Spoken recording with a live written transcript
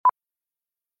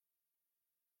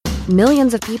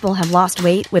Millions of people have lost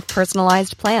weight with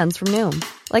personalized plans from Noom.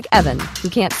 Like Evan, who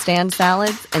can't stand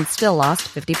salads and still lost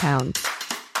 50 pounds.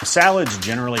 Salads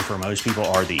generally for most people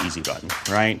are the easy button,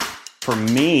 right? For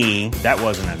me, that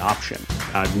wasn't an option.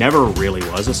 I never really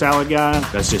was a salad guy.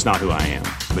 That's just not who I am.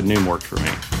 But Noom worked for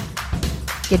me.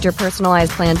 Get your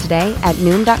personalized plan today at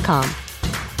Noom.com.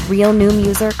 Real Noom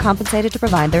user compensated to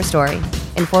provide their story.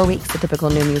 In 4 weeks, the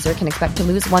typical Noom user can expect to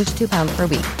lose 1 to 2 pounds per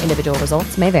week. Individual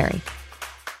results may vary.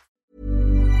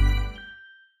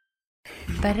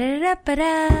 Alere.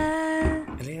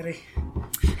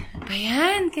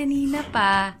 Ayan, kanina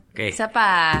pa. Okay. Isa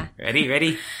pa.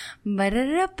 Ready?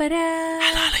 Barara-para.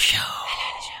 Halala Show.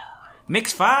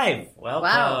 Mix 5. Welcome.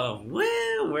 Wow.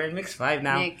 Woo! We're in Mix 5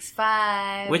 now. Mix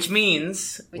 5. Which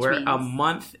means we're a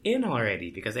month in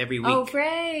already because every week. Oh,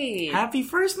 great. Happy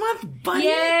first month, buddy.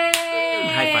 Yay!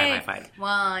 High five.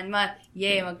 1 month.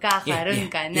 Yay, magkakaroon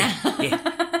ka na.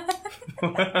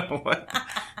 What?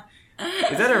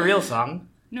 Is that a real song?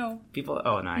 No. People,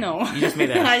 no. No. You just made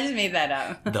that up. I just made that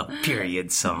up. The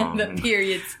period song. The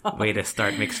period song. Way to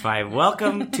start Mix 5.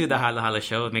 Welcome to the Hala Hala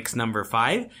Show, Mix number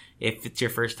 5. If it's your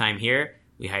first time here,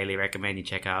 we highly recommend you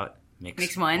check out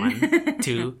Mix 1,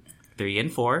 2, 3,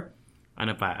 and 4.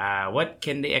 Ano pa? What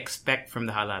can they expect from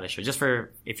the Hala Hala Show? Just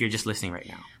for if you're just listening right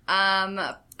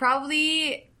now.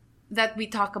 Probably that we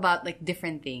talk about like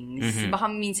different things. Baka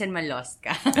minsan ma-lost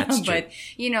ka. That's true. But,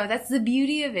 that's the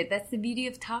beauty of it. That's the beauty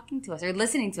of talking to us or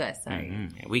listening to us. Sorry.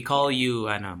 We call you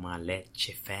mga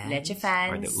leche fans. Leche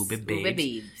fans. Or the ube babes. Ube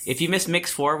babes. If you missed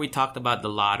Mix 4, we talked about the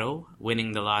lotto,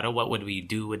 winning the lotto. What would we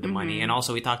do with the money? And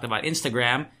also we talked about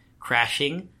Instagram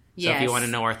crashing. So if you want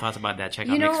to know our thoughts about that, check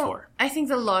out Mix 4. I think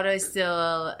the lotto is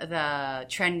still the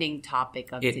trending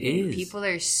topic of today. Is. People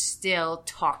are still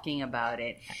talking about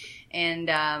it. And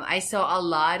I saw a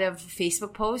lot of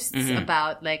Facebook posts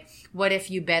about like, what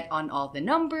if you bet on all the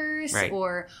numbers? Right.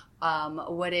 Or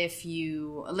what if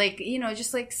you,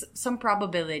 just like some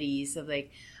probabilities of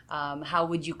like, how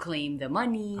would you claim the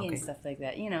money and stuff like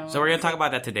that, So we're going to talk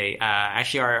about that today.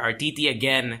 Actually, our TT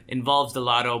again involves the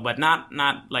lotto, but not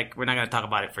like, we're not going to talk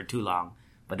about it for too long.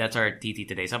 But that's our TT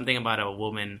today. Something about a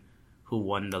woman who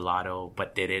won the lotto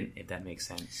but didn't, if that makes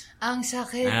sense. Ang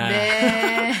sakit,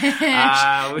 besh.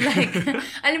 Like,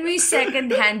 alam mo yung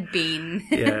second-hand pain.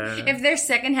 Yeah. If there's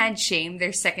second-hand shame,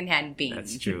 there's second-hand pain.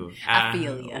 That's true. I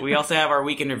feel ya. We also have our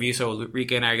weekend review, so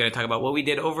Rika and I are going to talk about what we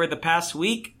did over the past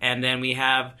week, and then we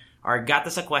have our Got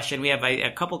This a Question. We have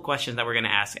a couple questions that we're going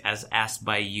to ask, as asked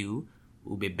by you,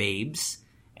 Ube Babes.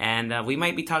 And we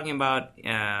might be talking about,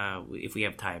 if we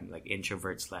have time, like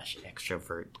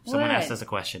introvert/extrovert. Someone asked us a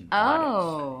question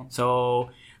about it. So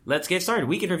let's get started.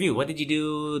 Weekend review. What did you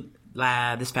do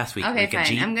this past week? Okay, Weekend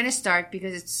fine. G? I'm going to start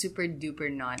because it's super duper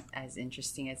not as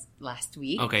interesting as last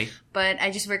week. Okay. But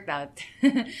I just worked out.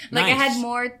 Nice.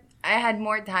 I had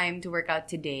more time to work out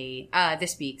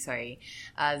this week,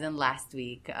 than last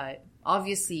week.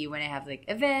 Obviously, when I have like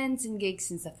events and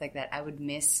gigs and stuff like that, I would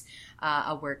miss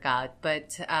a workout.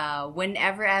 But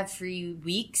whenever I have free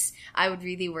weeks, I would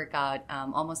really work out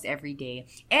almost every day.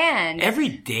 And every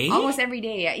day? Almost every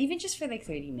day, yeah. Even just for like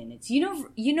 30 minutes. You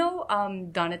know,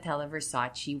 Donatella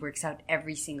Versace works out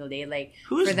every single day. Like,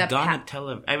 who's for the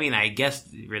Donatella? I mean, I guess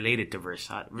related to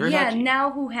Versace. Yeah,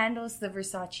 now who handles the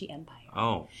Versace empire.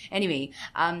 Oh. Anyway,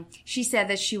 she said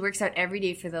that she works out every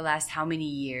day for the last how many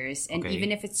years. And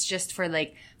even if it's just for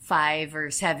like 5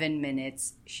 or 7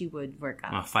 minutes, she would work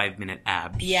out. 5-minute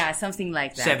abs. Yeah, something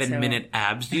like that. 7-minute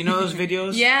abs. Do you know those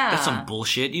videos? Yeah. That's some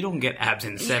bullshit. You don't get abs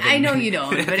in 7 I know you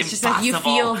don't, but it's just like you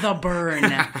feel the burn.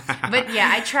 But yeah,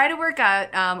 I try to work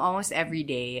out almost every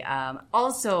day.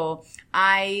 Also,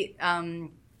 I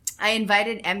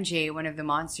invited MJ, one of the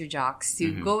Monster Jocks,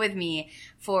 to go with me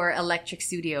for Electric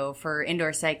Studio for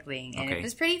indoor cycling. And it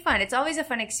was pretty fun. It's always a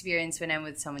fun experience when I'm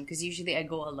with someone because usually I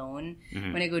go alone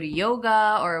when I go to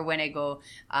yoga or when I go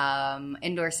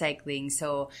indoor cycling.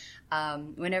 So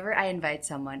whenever I invite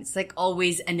someone, it's like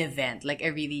always an event. Like I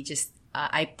really just...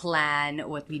 I plan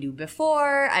what we do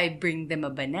before. I bring them a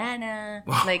banana.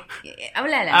 Like,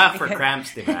 wala lang. For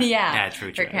cramps, diba? Yeah,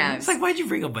 true. For cramps. It's like, why'd you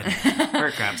bring a banana?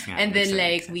 For cramps. And then,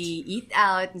 like, we eat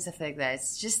out and stuff like that.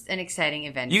 It's just an exciting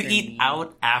event You for eat me.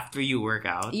 out after you work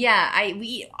out? Yeah,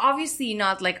 we eat, obviously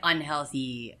not like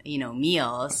unhealthy,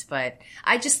 meals, but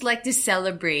I just like to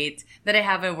celebrate that I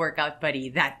have a workout buddy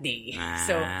that day.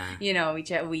 So,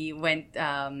 we went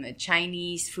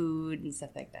Chinese food and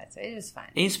stuff like that. So it was fun.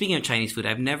 And speaking of Chinese food,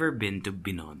 I've never been to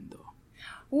Binondo.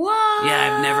 What?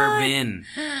 Yeah, I've never been.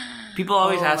 People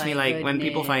always ask me, like, when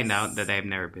people goodness. find out that I've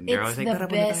never been there, I was like, it's "Tara,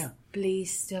 the punta best tayo."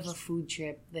 place to have a food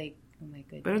trip. Like, oh my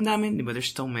goodness. But ang dami, but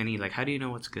there's so many. Like, how do you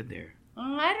know what's good there?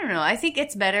 I don't know. I think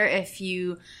it's better if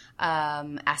you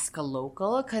ask a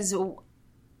local, because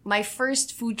my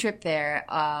first food trip there,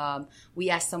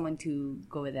 we asked someone to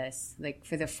go with us, like,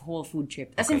 for the whole food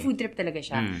trip. As in, food trip talaga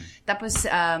siya. Tapos,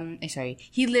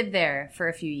 he lived there for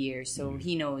a few years, so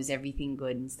he knows everything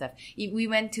good and stuff. We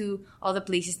went to all the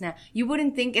places na, you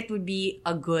wouldn't think it would be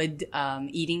a good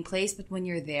eating place, but when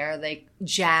you're there, like,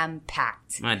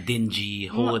 jam-packed. Mga dingy,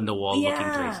 hole-in-the-wall looking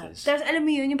places. Tapos, alam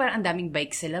mo yun, yung parang ang daming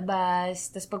bikes sa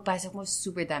labas. Tapos, pagpasok mo,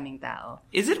 super daming tao.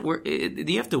 Is it worth? Do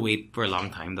you have to wait for a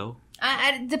long time, though?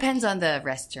 It depends on the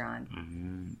restaurant.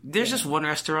 There's just one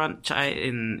restaurant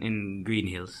in Green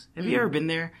Hills. Have you ever been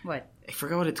there? What? I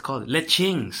forgot what it's called.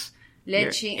 Leching's.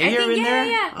 Leching. Have you ever been there?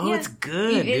 Yeah. Oh, it's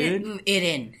good, dude. We've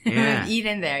eaten. Yeah. We've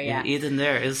eaten there, yeah. We've eaten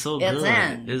there. It's so good.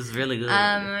 It's really good.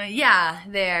 Yeah,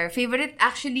 their favorite.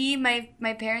 Actually,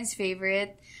 my parents'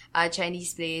 favorite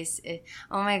Chinese place.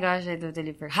 Oh my gosh, I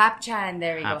totally forgot. Hap Chan.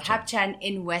 There we go. Hap Chan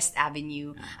in West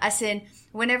Avenue. As in,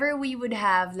 whenever we would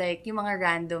have like yung mga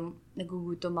random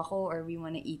nagugutom ako or we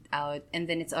want to eat out and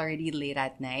then it's already late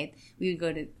at night, we would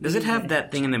go to... Does it have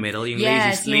that thing in the middle? Yung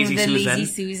yes, lazy the Susan? Lazy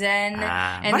Susan.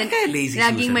 And then lazy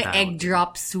laging may egg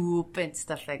drop soup and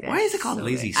stuff like that. Why is it called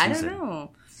Lazy Susan? I don't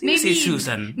know. Maybe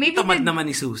Susan. Maybe Tamad naman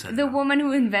ni Susan. The woman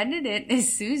who invented it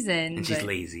is Susan. And she's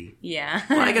lazy. Yeah.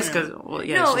 Well, I guess because... Well,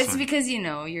 yeah, no, it's because,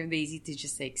 you're lazy to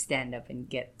just like stand up and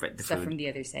get stuff food from the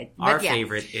other side. Our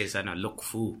favorite is Luk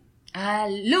Fu.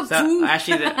 Look, Fu.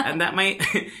 Actually, and that might...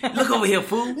 Look over here,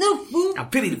 Fu. Look, Fu. I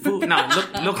pity the Fu. No,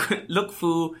 look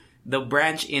Fu, the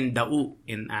branch in Dau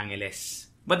in Angeles.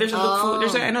 But there's a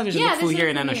Look Fu. I know there's a Look Fu here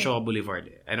in Shaw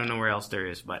Boulevard. I don't know where else there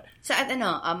is, but... So at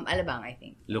Alabang, I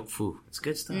think. Look Fu. It's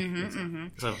good stuff.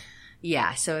 So...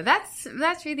 Yeah, so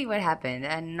that's really what happened,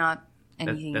 and not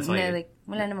anything. That's like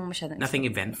wala namang masyadong. Nothing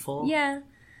eventful? Yeah.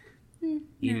 You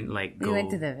didn't like go... We went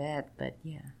to the vet, but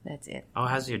yeah, that's it. Oh,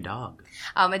 how's your dog?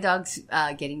 My dog's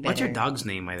getting better. What's your dog's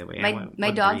name, by the way? My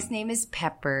dog's name is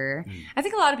Pepper. I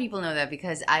think a lot of people know that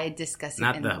because I discuss it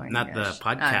in the morning. Not the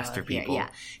podcaster people. Yeah.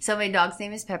 So my dog's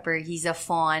name is Pepper. He's a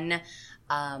fawn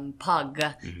pug.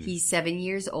 He's 7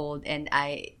 years old, and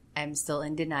I'm still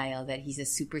in denial that he's a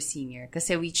super senior because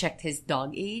we checked his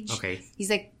dog age. Okay.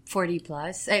 He's like 40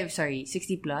 plus.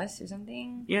 60 plus or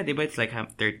something. Yeah, but it's like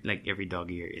like every dog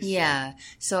here is. Yeah.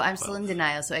 So I'm still in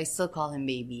denial. So I still call him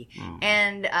baby.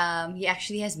 And he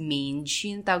actually has mange.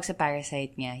 Yung tawag sa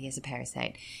parasite niya. He has a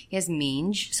parasite. He has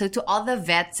mange. So to all the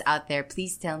vets out there,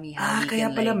 please tell me how he kaya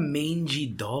can pala mangy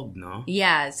dog, no?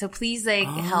 Yeah. So please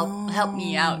help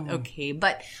me out. Okay.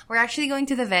 But we're actually going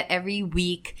to the vet every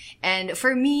week. And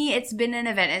for me, it's been an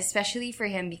event, especially for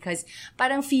him because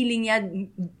parang feeling niya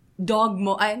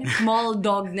small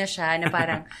dog na siya na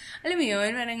parang, alam mo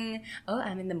yun, parang,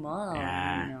 I'm in the mall.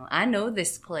 Yeah. I know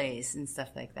this place and stuff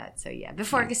like that. So yeah,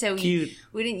 before kasi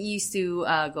we didn't used to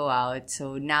go out.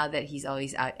 So now that he's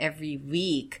always out every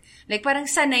week, like parang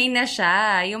sanay na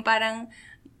siya. Yung parang,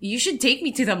 you should take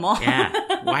me to the mall. Yeah.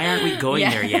 Why aren't we going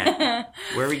there yet?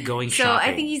 Where are we going shopping? So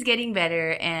I think he's getting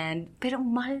better pero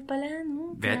mahal pala,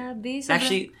 no? Grabe.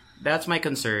 Actually, that's my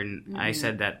concern. I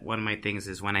said that one of my things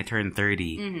is when I turn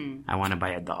 30, I want to buy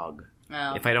a dog.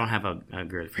 Oh. If I don't have a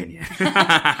girlfriend yet.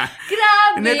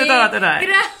 Grabe!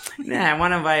 Yeah, I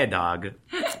want to buy a dog.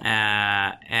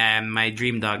 And my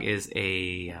dream dog is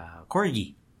a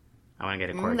corgi. I want to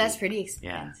get a corgi. That's pretty expensive.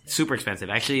 Yeah, super expensive.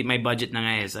 Actually, my budget na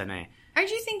nga is Aren't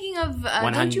you thinking of,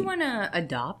 don't you want to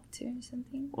adopt or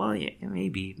something? Well, yeah,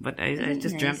 maybe. But I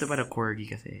just dreamt about a corgi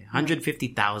kasi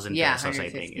 150,000 pesos, I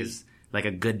think, is like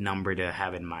a good number to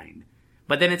have in mind.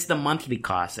 But then it's the monthly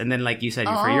cost. And then like you said,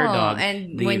 for your dog,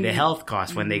 and the health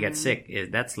cost when they get sick,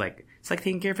 it's like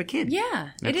taking care of a kid.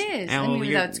 Yeah, it is. I mean,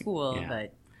 without school,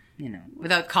 but...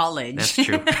 without college. That's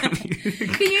true.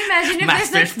 Can you imagine if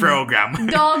Master's there's program.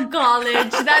 Dog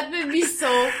college? That would be so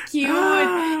cute.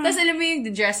 Tapos alam mo yung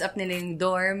dress up nila yung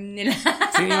dorm nila.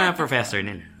 Sino yung mga professor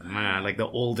nila? Like the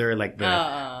older, like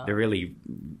the really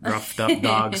roughed up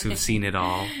dogs who've seen it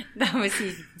all. That was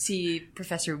si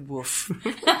Professor Wolf.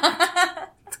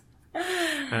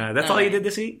 That's all you did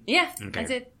this week? Yeah, okay.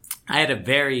 That's it. I had a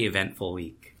very eventful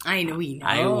week. I know.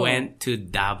 I went to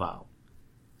Davao.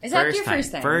 Is that your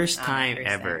first time? First time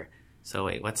ever. So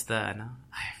wait, what's the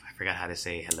I forgot how to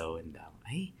say hello in Davao.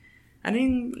 Hey, ano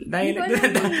yung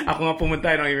dialect? Ako nga pumunta,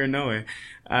 I don't even know eh.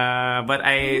 But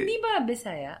Hindi ba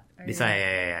Bisaya? Bisaya,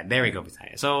 yeah. There we go,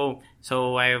 Bisaya. So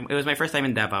it was my first time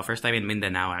in Davao, first time in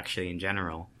Mindanao actually in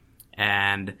general.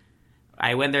 And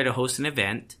I went there to host an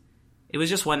event. It was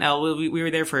just we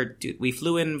were there we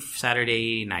flew in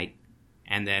Saturday night.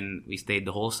 And then we stayed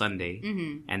the whole Sunday.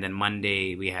 Mm-hmm. And then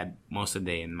Monday, we had most of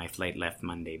the day. And my flight left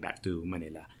Monday back to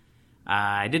Manila.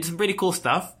 I did some pretty cool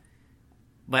stuff.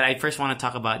 But I first want to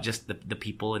talk about just the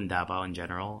people in Davao in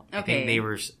general. Okay. I think they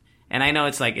were... And I know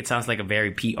it sounds like a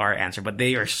very PR answer, but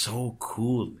they are so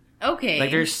cool. Okay.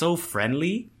 Like, they're so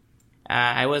friendly.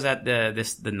 I was at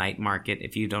the night market.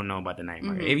 If you don't know about the night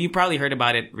market, if you probably heard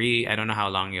about it, I don't know how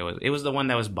long it was. It was the one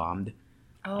that was bombed,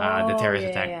 the terrorist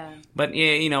attack. Yeah. But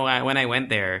when I went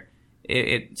there,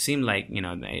 it seemed like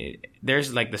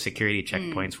there's like the security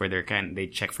checkpoints where they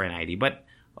check for an ID, but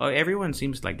everyone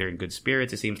seems like they're in good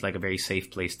spirits. It seems like a very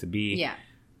safe place to be. Yeah.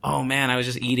 Oh man, I was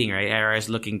just eating, right? I was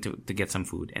looking to get some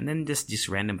food, and then just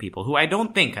random people who I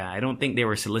don't think they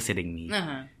were soliciting me.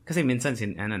 Kasi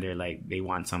minsan they're like they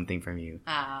want something from you.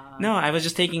 No, I was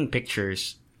just taking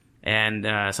pictures, and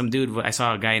some dude, I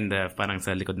saw a guy in the parang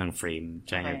sa likod ng frame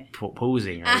trying to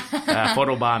posing, right?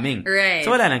 Photo bombing. Right.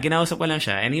 So wala lang, kinausap ko lang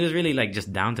siya, and he was really like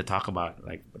just down to talk about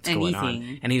like what's going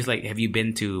on. And he was like, "Have you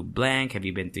been to blank? Have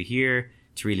you been to here?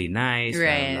 It's really nice."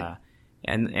 Right.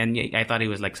 And I thought he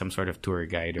was like some sort of tour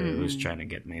guide or who was trying to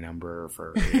get my number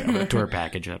for a tour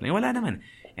package or something. Wala naman.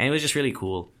 And it was just really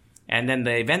cool. And then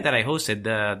the event that I hosted,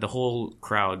 the whole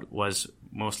crowd was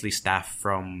mostly staff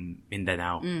from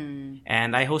Mindanao.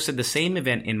 And I hosted the same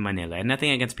event in Manila. And nothing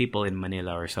against people in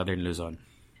Manila or Southern Luzon.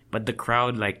 But the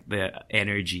crowd, like the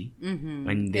energy,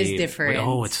 when it's different.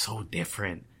 It's so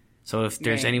different. So if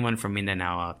there's anyone from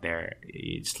Mindanao out there,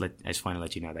 I just want to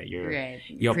let you know that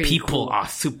your people are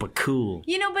super cool.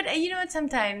 But what,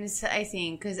 sometimes I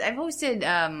think, because I've hosted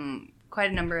quite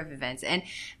a number of events, and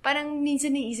parang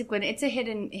minsan naisip ko na it's a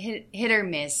hit or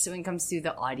miss when it comes to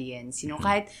the audience.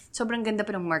 Kahit sobrang ganda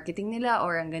pa ng marketing nila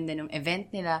or ang ganda ng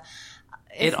event nila.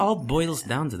 It all boils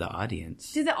down to the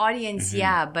audience. To the audience,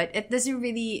 yeah. But it doesn't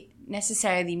really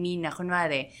necessarily mean na,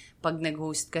 kunwari, pag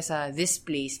nag-host ka sa this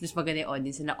place, mas maganda yung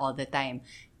audience nila all the time.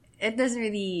 It doesn't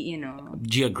really,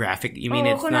 Geographic? You mean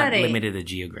it's not limited to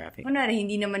geographic? Kunwari,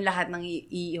 hindi naman lahat ng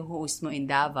i-host mo in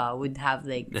Davao would have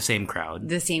like... The same crowd.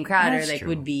 That's or like true.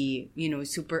 Would be,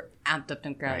 super amped up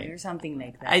ng crowd or something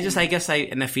like that. I guess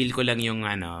na-feel ko lang yung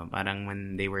parang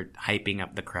when they were hyping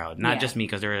up the crowd. Not just me,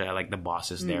 because there were like the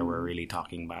bosses there were really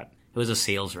talking about. It was a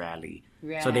sales rally.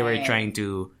 Right. So they were trying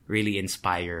to really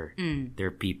inspire their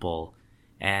people.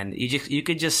 And you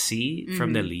could just see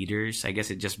from the leaders, I guess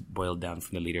it just boiled down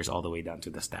from the leaders all the way down to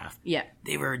the staff. Yeah.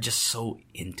 They were just so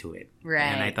into it. Right.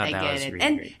 And I thought that was really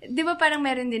great. And di ba parang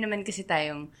meron din naman kasi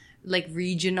tayong like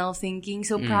regional thinking.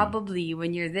 So probably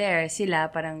when you're there, sila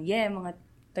parang, mga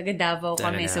taga Davao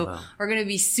kami. So we're gonna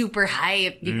be super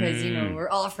hyped because, we're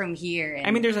all from here. And, I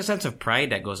mean, there's a sense of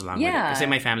pride that goes along with it. Kasi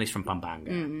my family's from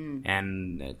Pampanga.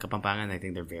 And Kapampangan, I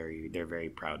think they're very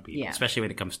proud people. Yeah. Especially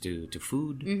when it comes to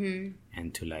food.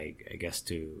 And to like, I guess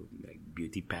to like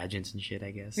beauty pageants and shit,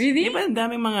 I guess. Really? Diba, ang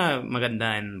daming mga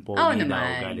maganda and pogi daw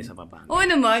galing sa Pampanga. Oo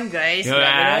naman, guys.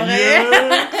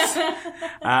 Yes. So...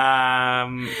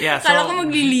 Kala ko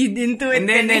magli-lead into it.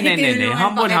 Hindi.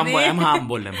 Humble. I'm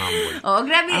humble. Oh,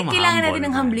 grabe. Kailangan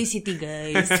natin ng humblicity,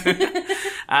 guys.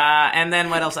 And then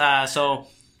what else? I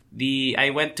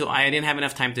didn't have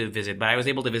enough time to visit, but I was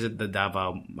able to visit the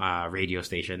Davao radio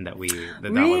station that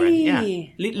Davao really? Yeah.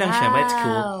 Lit lang siya, but it's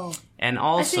cool. And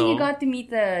also... you got to meet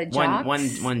the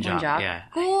jocks? One jock, yeah.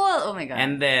 Cool! Oh my God.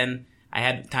 And then, I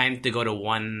had time to go to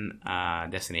one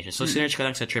destination. So, sinerch ko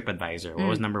lang sa TripAdvisor. What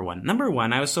was number one? Number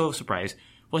one, I was so surprised,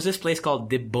 was this place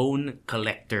called the Bone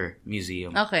Collector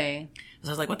Museum. Okay. So,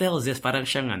 I was like, what the hell is this? Parang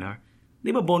siyang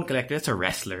Di ba Bone Collector? That's a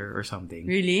wrestler or something.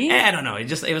 Really? I don't know.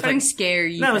 It was like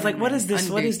scary. No, it was like, what is this?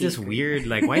 What is this weird?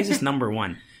 Like, why is this number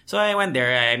one? So I went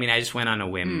there. I mean, I just went on a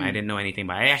whim. I didn't know anything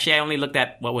about it. I only looked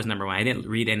at what was number one. I didn't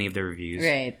read any of the reviews.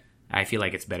 Right. I feel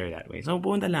like it's better that way. So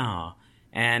punta lang ako.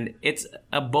 And it's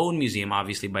a bone museum,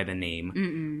 obviously by the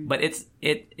name. But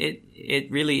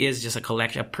it really is just a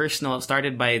collection,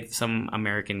 started by some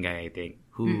American guy, I think,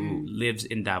 who lives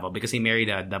in Davao because he married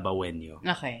a Davaoenyo.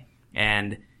 Okay.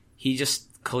 And he just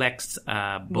collects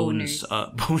bones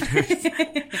of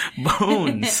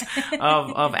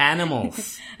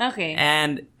animals. Okay.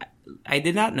 And I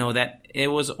did not know that it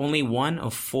was only one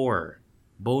of 4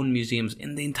 bone museums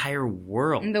in the entire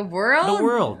world. In the world? The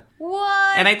world.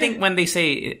 What? And I think when they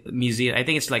say museum, I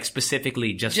think it's like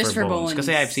specifically just for bones. Because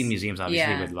I've seen museums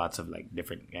obviously with lots of like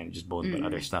different and just bones but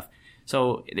other stuff.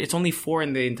 So it's only 4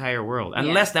 in the entire world.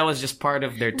 Unless that was just part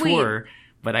of their tour.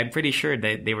 But I'm pretty sure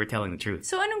that they were telling the truth.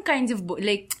 So anong kinds of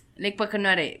like pag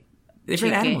kunwari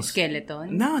different animals,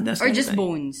 skeleton? No, that's or just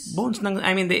bones. Bones.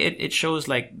 I mean, it shows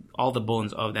like all the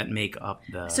bones that make up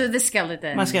the. So the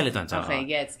skeleton. My skeletons. Okay,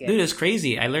 gets. Dude, it's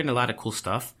crazy. I learned a lot of cool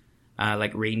stuff,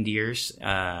 like reindeers.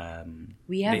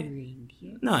 We have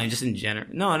reindeers. No, just in general.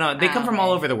 No, they come from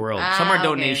all over the world. Some are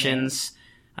donations.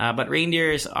 But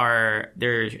reindeers are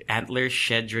their antlers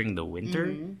shed during the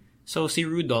winter. So si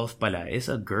Rudolph pala is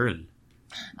a girl.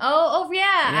 Oh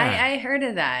yeah. I heard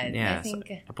of that. Yeah, I think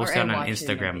I posted on an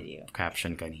Instagram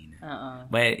caption kanina.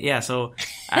 But yeah, so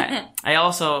I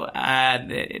also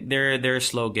their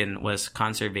slogan was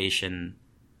conservation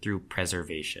through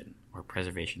preservation or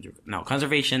conservation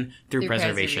through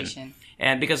preservation.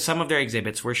 And because some of their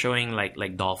exhibits were showing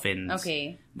like dolphins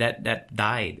that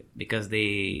died because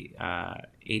they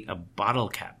ate a bottle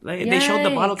cap. Like, they showed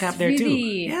the bottle cap there too.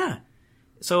 Yeah.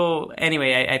 So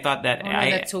anyway, I thought that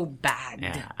that's so bad.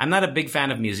 Yeah, I'm not a big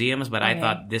fan of museums, but I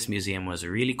thought this museum was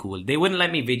really cool. They wouldn't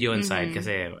let me video inside because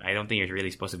I don't think you're really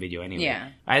supposed to video anyway. Yeah.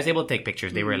 I was able to take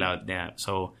pictures. They were allowed. Yeah.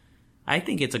 So I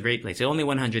think it's a great place. It's only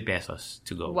 100 pesos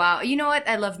to go. Wow. You know what?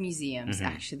 I love museums,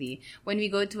 actually. When we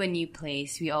go to a new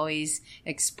place, we always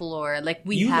explore. Like,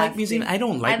 you like museums? I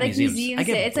don't like museums. I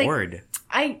get bored.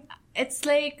 It's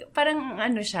like, parang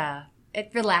ano siya,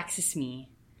 it relaxes me.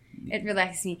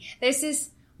 There's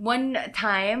this one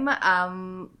time,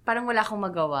 parang wala akong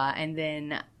magawa, and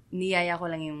then niyaya ko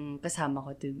lang yung kasama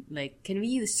ko to, like, can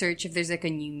we search if there's like a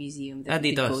new museum that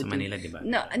we could go sa to? Manila, diba?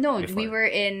 No, we were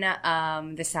in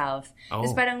the South.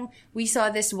 Tapos parang we saw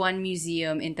this one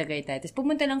museum in Tagaytay. Tapos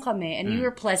pumunta lang kami, and we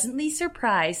were pleasantly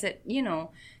surprised that, you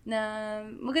know, na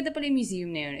maganda pala yung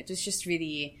museum na yun. It was just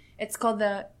really, it's called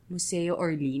the Museo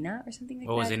Orlina or something like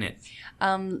that. What was in it?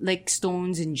 Like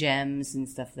stones and gems and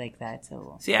stuff like that.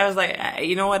 So see, I was like,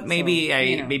 you know what? Maybe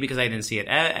maybe because I didn't see it.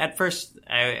 At first,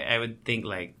 I would think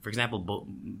like, for example,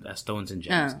 stones and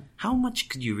gems. How much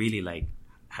could you really like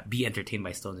be entertained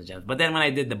by stones and gems? But then when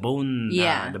I did the bone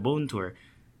tour,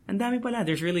 and dami pala.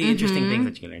 There's really interesting things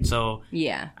that you can learn. So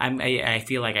I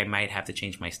feel like I might have to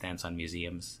change my stance on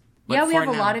museums. But we have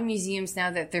a lot of museums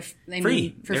now that they're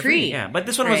free. They're free. Yeah, but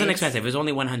this one wasn't expensive. It was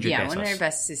only 100 pesos. Yeah, 100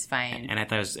 pesos is fine. And I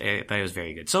thought it was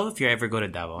very good. So if you ever go to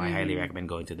Davao, I highly recommend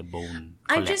going to the Bone Collector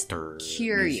I'm just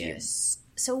curious. Museum.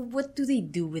 So what do they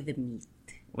do with the meat?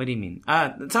 What do you mean?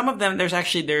 Some of them, there's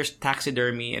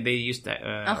taxidermy. They used that,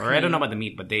 or I don't know about the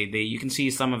meat, but you can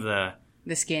see some of the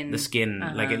skin. The skin,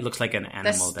 like it looks like an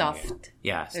animal. The stuffed.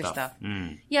 Yeah, they're stuffed.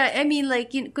 Yeah, I mean,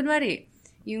 like, kunwari,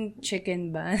 yung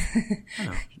chicken ba?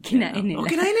 Kinain nila.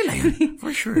 Kinain nila yun.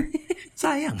 For sure.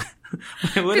 Sayang.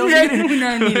 What else are you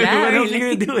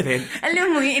gonna do with it?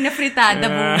 Alam mo, yung inafritada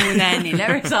muna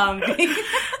nila or something.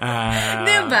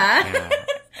 Diba?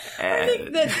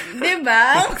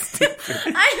 Diba?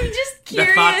 I'm just curious.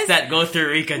 The thoughts that go through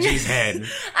Rika G's head.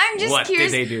 I'm just what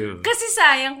curious. What did they do? Kasi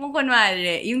sayang kung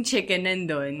kunwari, yung chicken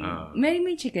nandun. May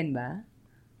chicken ba?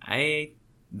 I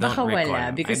don't Baka recall.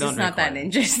 wala because it's not that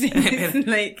interesting. It's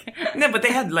like no, but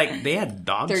they had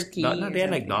dogs. Turkey They had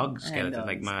like dog skeletons,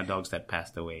 like my dogs that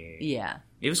passed away. Yeah,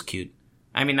 it was cute.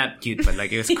 I mean, not cute, but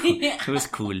like it was cool. It was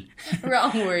cool.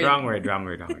 Wrong word. Yeah,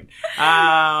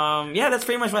 that's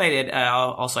pretty much what I did.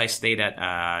 Also, I stayed at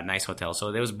a nice hotel,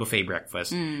 so there was buffet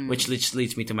breakfast, which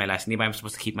leads me to my last. I'm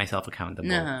supposed to keep myself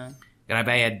accountable. Grabe,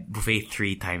 I had buffet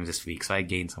 3 times this week, so I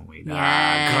gained some weight.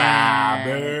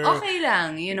 Grabe. Okay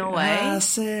lang, you know why?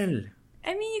 Hassle.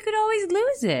 I mean, you could always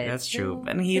lose it. That's true.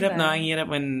 But ang hirap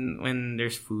when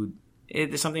there's food.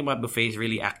 There's something about buffets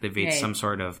really activates some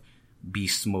sort of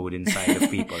beast mode inside of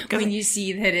people. When you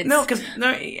see that it's...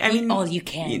 I mean... all you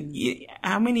can.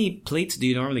 How many plates do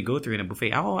you normally go through in a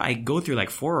buffet? I go through like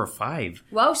 4 or 5.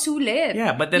 Wow, sulit.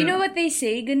 Yeah, but then... You know what they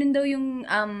say? Ganun daw yung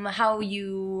how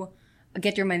you...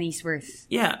 get your money's worth.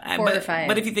 Yeah, 4 or 5.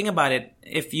 But if you think about it,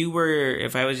 if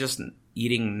I was just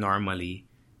eating normally,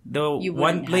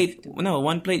 one plate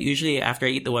usually after I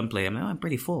eat the one plate, I'm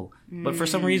pretty full. But for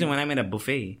some reason, when I'm in a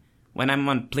buffet, when I'm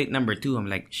on plate number 2, I'm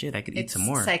like, shit, I could eat some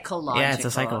more. It's psychological. Yeah, it's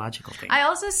a psychological thing. I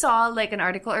also saw like an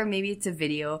article, or maybe it's a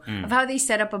video, of how they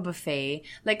set up a buffet.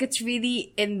 Like, it's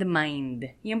really in the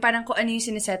mind. Yung parang kung ano yung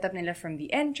sineset up nila from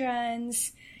the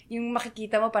entrance. Yung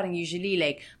makikita mo parang usually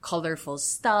like colorful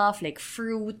stuff, like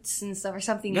fruits and stuff or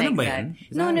something ganun like ba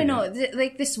that. No.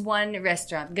 Like this one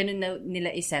restaurant, ganun na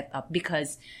nila is-set up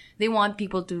because they want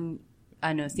people to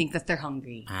think that they're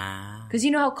hungry. Because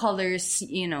you know how colors,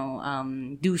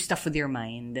 do stuff with your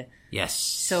mind. Yes.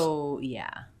 So,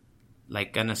 yeah.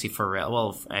 Like si Pharrell.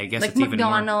 Well, I guess like it's even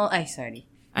more. Ay, sorry.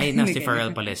 Ay, no, si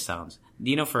Pharrell pala sounds. Do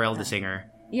you know Pharrell the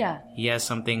singer? Yeah. He has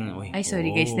something... Ay,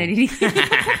 sorry guys, narinig.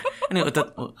 Ano,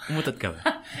 umutot ka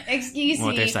ba? Excuse me.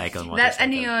 Motorcycle. That,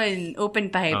 ano yun? Open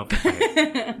pipe. Open pipe.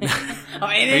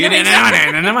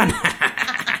 Ayun naman.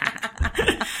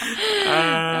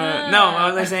 No,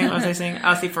 what was I saying?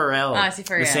 Si Pharrell. Si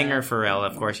Pharrell. The singer Pharrell,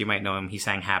 of course, you might know him. He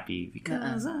sang Happy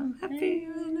because I'm happy.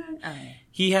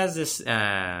 He has this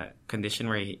condition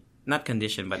where not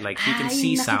condition, but like he can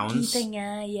see sounds.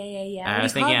 Yeah. I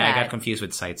was thinking I got confused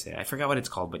with sights. I forgot what it's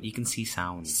called, but you can see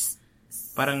sounds.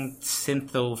 Parang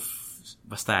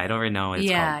basta, I don't really know what it's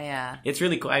called. Yeah. It's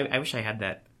really cool. I wish I had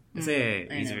that.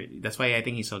 That's why I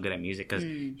think he's so good at music, because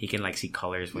he can like see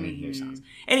colors when he hears sounds.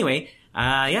 Anyway,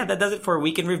 that does it for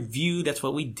Week in Review. That's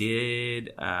what we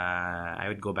did. I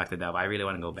would go back to that, but I really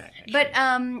want to go back. Actually. But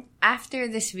after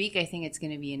this week, I think it's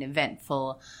going to be an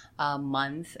eventful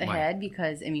month ahead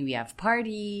because, I mean, we have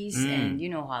parties and,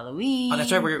 Halloween. Oh,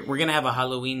 that's right. We're going to have a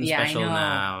Halloween special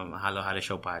na Halo Halo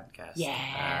Show podcast.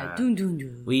 Yeah.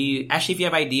 We actually, if you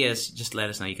have ideas, just let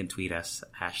us know. You can tweet us,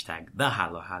 #The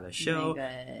Halo Halo Show.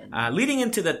 Leading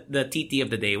into the TT of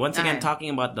the day, once again, talking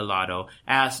about the lotto,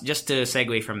 just to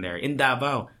segue from there, in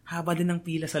Davao, haba din ang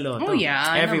pila sa lotto. Oh,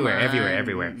 yeah.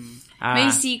 Everywhere.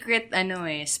 May secret,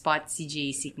 spot si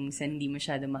JC kung saan hindi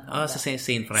masyado mahaba. Sa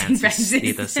St. Francis.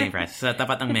 Dito sa St. Francis. Sa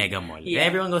tapat ng Mega Mall. Yeah.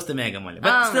 Everyone goes to Mega Mall.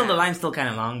 But still, the line's still kind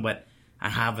of long, but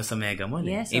ang haba sa Mega Mall.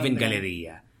 Yes, even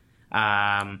Galleria.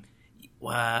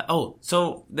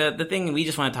 So the thing we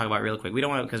just want to talk about real quick, we don't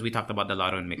want to, because we talked about the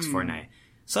lotto and Mix 4 na.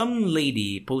 Some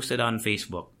lady posted on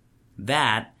Facebook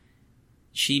that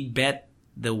she bet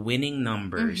the winning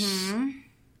numbers,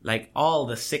 like all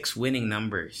the 6 winning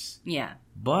numbers. Yeah.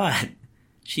 But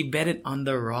she bet it on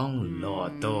the wrong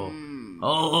lotto.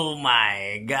 Oh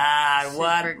my God!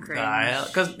 What the hell?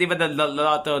 Because even the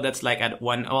lotto that's like at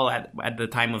the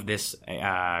time of this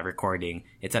recording,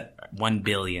 it's at 1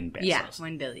 billion pesos. Yeah,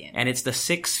 1 billion. And it's the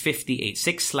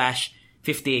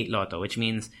 6/58 lotto, which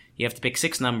means you have to pick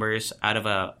 6 numbers out of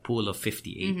a pool of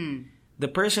 58. The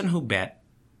person who bet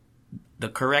the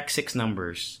correct 6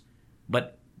 numbers,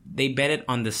 but they bet it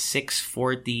on the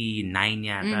 649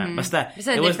 yata. Basta,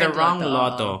 it was the wrong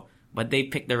lotto, but they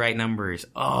picked the right numbers.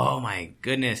 Oh my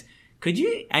goodness. Could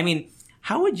you,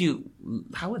 how would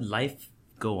life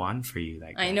go on for you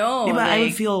like that? I know. Diba?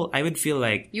 I would feel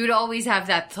like you would always have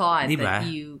that thought that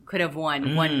you could have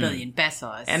won 1 billion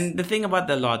pesos. And the thing about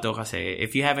the lotto kasi,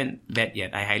 if you haven't bet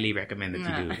yet, I highly recommend that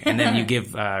you do. And then you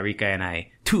give Rika and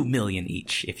I 2 million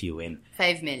each if you win.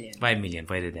 5 million. 5 million,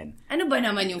 pwede din. Ano ba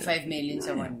naman yung 5 million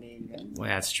sa 1 million? Well,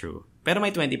 that's true. Pero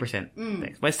may 20%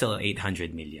 tax. But still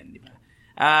 800 million, di ba?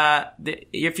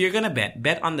 If you're gonna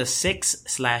bet on the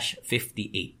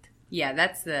 6/58. Yeah,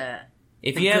 that's the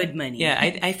good money. Yeah,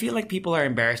 I feel like people are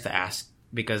embarrassed to ask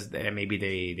because maybe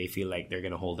they feel like they're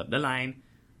gonna hold up the line.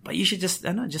 But you should just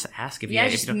ask if you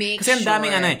make sure. Kasi ang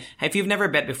daming if you've never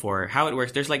bet before, how it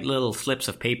works, there's like little slips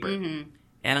of paper.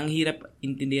 And ang hirap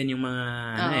intindihan yung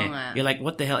mga You're like,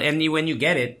 what the hell? And when you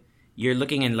get it, you're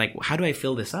looking and like, how do I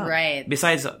fill this up? Right.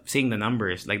 Besides seeing the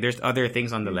numbers, like there's other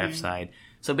things on the left side.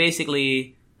 So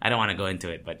basically, I don't want to go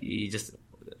into it, but you just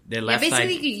the left side.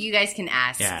 Basically, you guys can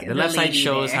ask. Yeah, the left side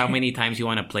shows how many times you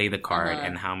want to play the card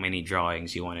and how many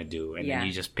drawings you want to do, and then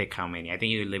you just pick how many. I think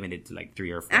you limit it to like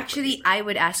 3 or 4. Actually, I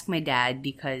would ask my dad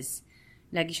because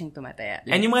lagi siyang tumataya.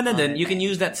 And yung mga dun, you can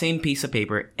use that same piece of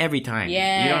paper every time.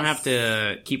 Yes. You don't have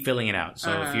to keep filling it out.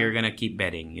 So if you're gonna keep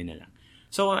betting, yun na lang.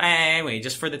 So anyway,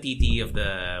 just for the TT of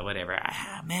the whatever,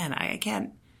 man, I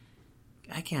can't.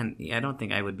 I don't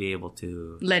think I would be able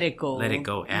to let it go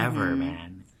ever,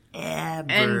 man. Ever.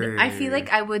 And I feel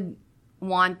like I would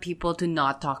want people to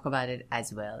not talk about it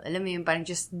as well. Alam mo yun, parang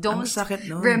just don't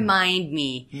remind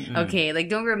me. Okay, like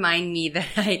don't remind me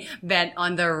that I bet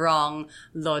on the wrong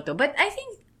lotto. But I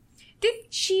think,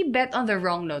 did she bet on the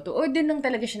wrong lotto? Or dun lang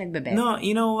talaga siya nagbebet? No,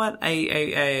 you know what?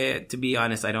 I to be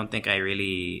honest, I don't think I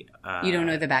really... you don't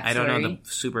know the backstory? I don't know the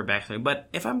super backstory. But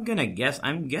if I'm gonna guess,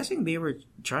 I'm guessing they were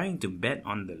trying to bet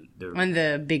on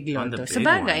the big lotto.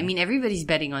 Sabagay, I mean, everybody's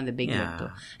betting on the big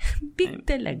lotto. Big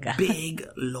talaga. Big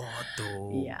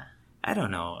lotto. Yeah. I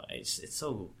don't know. It's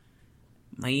so...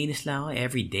 Mainis lang ako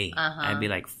every day. I'd be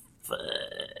like,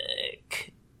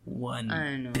 fuck.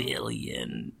 1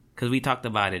 billion. Because we talked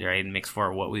about it, right? In Mix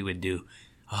 4, what we would do.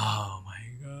 Oh my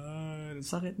God.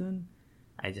 Sakit nun.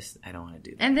 I don't want to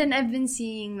do that. And then I've been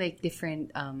seeing like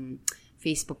different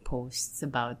Facebook posts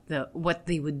about what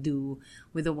they would do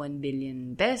with the 1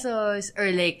 billion pesos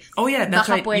or like... Oh yeah, that's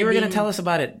right. You were going to tell us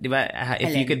about it, diba?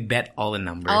 If you could bet all the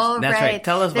numbers. Oh, that's right.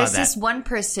 Tell us about that. There's this one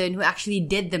person who actually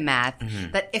did the math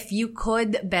that if you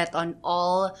could bet on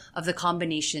all of the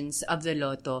combinations of the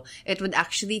lotto, it would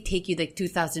actually take you like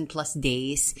 2,000 plus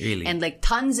days. Really? And like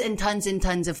tons and tons and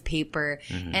tons of paper.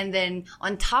 And then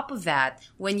on top of that,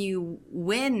 when you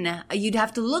win, you'd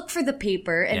have to look for the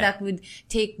paper and that would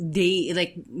take days.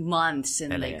 like months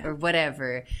and like or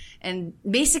whatever. And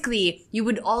basically, you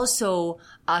would also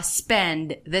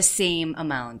spend the same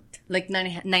amount, like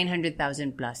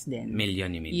 900,000 plus din.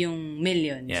 Million, you mean? Yung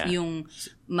millions. Yeah. Yung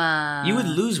you would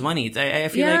lose money. I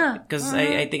feel like, because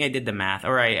I think I did the math,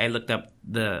 or I looked up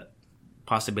the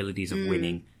possibilities of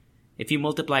winning. If you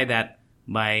multiply that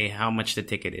by how much the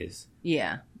ticket is,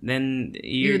 then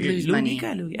you would lose money.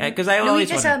 Because I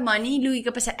always lugi ka sa money, lugi ka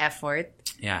pa sa effort.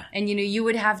 Yeah. And, you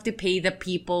would have to pay the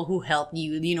people who helped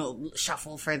you,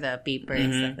 shuffle for the paper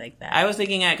and stuff like that. I was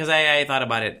thinking, because I thought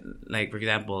about it, like, for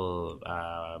example,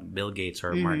 Bill Gates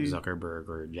or Mark Zuckerberg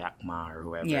or Jack Ma or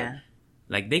whoever. Yeah.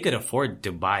 Like, they could afford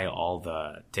to buy all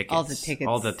the tickets.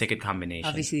 All the ticket combinations.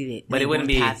 Obviously, but they won't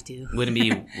have to.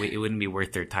 it wouldn't be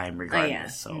worth their time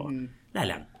regardless. So,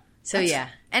 lalang. So yeah.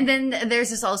 And then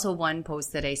there's also one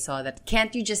post that I saw that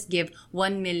can't you just give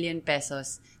 1 million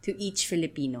pesos to each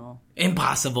Filipino?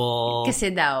 Impossible. Kasi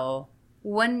daw,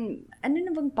 ano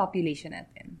na bang population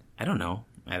natin? I don't know.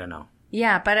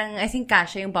 Yeah, parang I think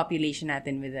kasha yung population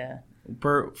natin with the...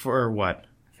 For what?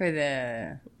 For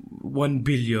the... 1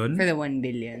 billion? For the 1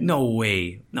 billion. No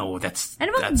way. No, that's... I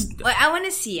want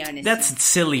to see, honestly. That's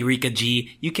silly, Rika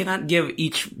G. You cannot give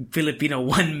each Filipino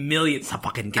 1 million.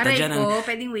 Sapakin kita dyan. Aray ko,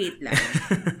 pwedeng wait lang.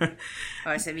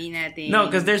 O, sabihin natin. No,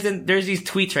 because there's these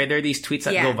tweets, right? There are these tweets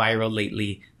that go viral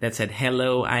lately that said,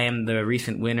 hello, I am the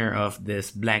recent winner of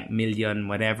this blank million,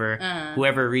 whatever.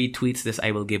 Whoever retweets this,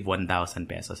 I will give 1,000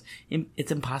 pesos.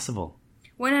 It's impossible.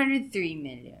 103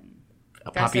 million. A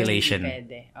population.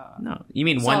 No, you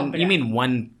mean one. You mean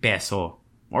 1 peso,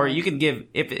 or you can give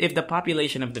if the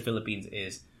population of the Philippines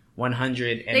is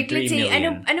 103 like, let's say,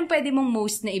 million. Anong pwede mong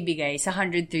most na ibigay sa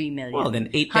 103 million? Well, then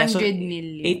 8 pesos. 100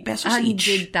 million. 8 pesos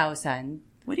each. 100,000.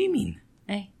 What do you mean?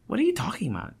 Ay. What are you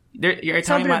talking about? You're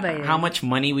talking about how much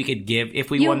money we could give if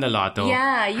we won the lotto.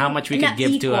 Yeah. How much we could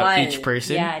give to each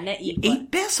person. Yeah, na equal. 8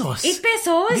 pesos. 8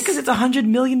 pesos? Because it's 100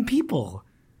 million people.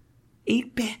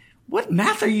 8 pesos. What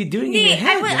math are you doing in your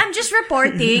head? I'm just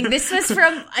reporting. This was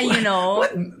from,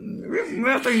 What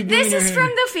math are you doing This is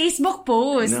from the Facebook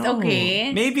post, No.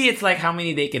 okay? Maybe it's like how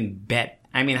many they can bet.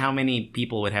 I mean, how many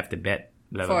people would have to bet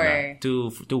blah, blah, blah,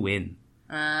 to win.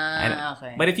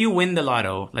 Okay. But if you win the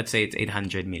lotto, let's say it's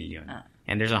 800 million.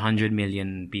 And there's 100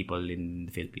 million people in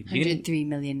the Philippines. 103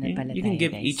 million na pala You can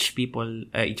give guys. each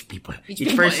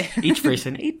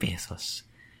person 8 pesos.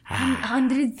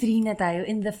 103 na tayo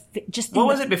in the what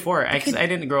was it before? I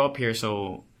didn't grow up here,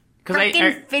 so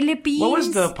Philippines. What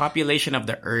was the population of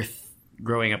the Earth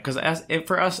growing up? Because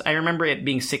for us, I remember it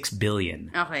being 6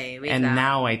 billion. Okay, wait and lang.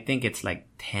 now I think it's like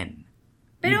 10.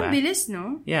 Pero Diba? ang bilis,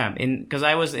 no? Yeah, because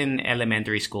I was in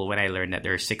elementary school when I learned that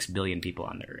there are 6 billion people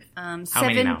on the Earth. How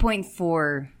many now?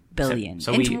 7.4 billion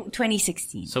in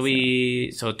 2016. So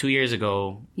 2 years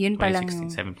ago, Yun palang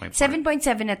 2016, 7.4.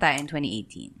 7.7 na tayo in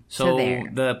 2018. So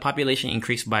there. the population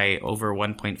increased by over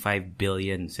 1.5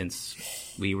 billion since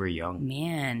we were young.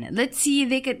 Man, let's see.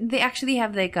 They actually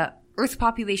have like a Earth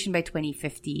population by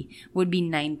 2050 would be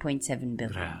 9.7 billion.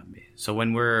 Grabe. So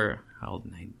when we're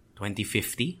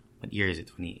 2050? What year is it?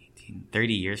 2018.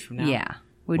 30 years from now? Yeah,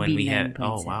 would when be we 9.7.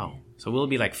 Oh wow. So we'll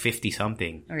be like 50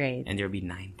 something. Right. And there'll be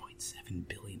 9.7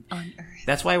 billion. On Earth.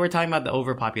 That's why we're talking about the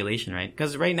overpopulation, right?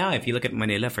 Because right now, if you look at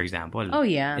Manila, for example, oh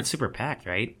yeah, it's super packed,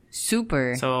 right?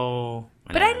 Super. So,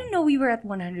 but I didn't know we were at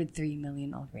 103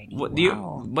 million already. What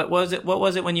wow. What was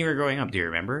it when you were growing up? Do you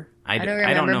remember? I don't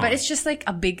remember. I don't know. But it's just like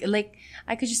a big, like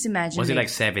I could just imagine. Was it like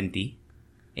 70?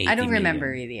 80 I don't remember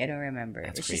million? really. I don't remember.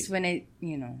 That's it's crazy. just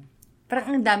when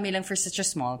parang ang dami lang for such a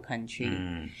small country.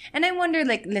 And I wonder,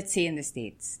 like, let's say in the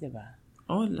States, diba?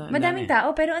 Oh, madaming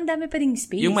tao, pero ang dami pa ring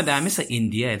space. Yung madami sa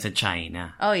India and sa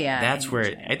China. Oh, yeah. That's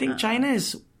where, I think China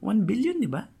is 1 billion, di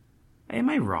ba? Am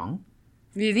I wrong?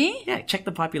 Really? Yeah, check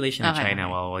the population of China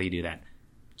while you do that.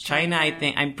 China,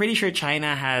 I'm pretty sure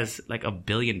China has like 1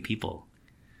 billion people.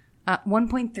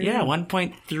 1.3? Yeah,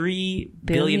 1.3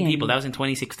 billion people. That was in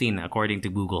 2016, according to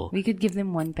Google. We could give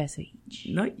them 1 peso each.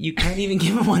 No, you can't even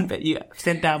give them 1 peso.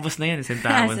 Centavos na yan.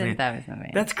 Centavos na yan. Centavos na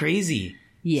yan. That's crazy.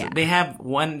 Yeah. So they have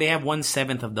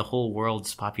 1/7 of the whole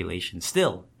world's population.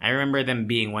 Still, I remember them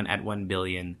being at 1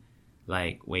 billion,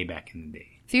 like way back in the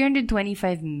day.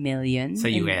 325 million Sa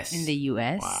US. In the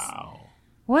US. Wow.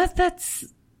 What? That's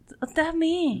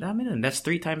dami. Dami nun. That's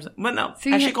 3 times. Well, no.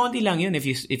 Actually, konti lang yun if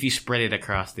you spread it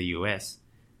across the US.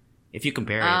 If you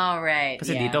compare it. Oh, right.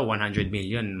 Kasi dito, 100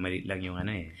 million, maliit lang yung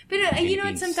Pero you know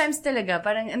what, sometimes talaga,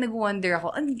 parang nag-wonder ako,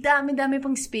 ang dami-dami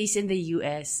pang space in the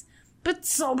US. But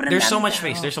sobrang There's so dami much tao.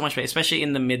 space. There's so much space, especially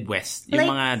in the Midwest. Yung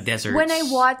mga deserts. When I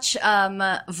watch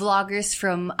vloggers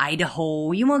from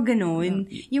Idaho, yung mga ganun,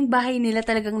 yung bahay nila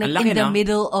talagang like laki, in the no?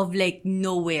 middle of like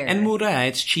nowhere. And mura,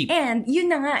 it's cheap. And yun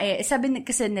na nga sabi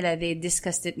kasi nila, they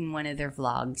discussed it in one of their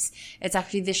vlogs. It's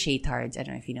actually the Shay Tards. I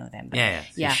don't know if you know them. But Yeah.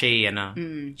 Shay,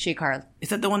 Shay Carl. Is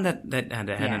that the one that had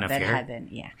an affair?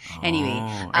 Anyway.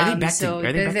 Are they back so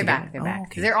together? They're back.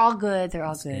 Okay. They're all good.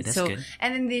 That's That's good.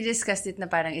 And then they discussed it na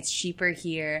parang it's cheaper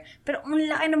here. Pero ang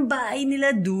laki ng bahay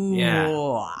nila, dude.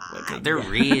 Yeah. They're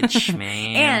rich,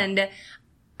 man. And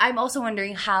I'm also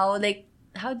wondering how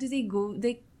do they go,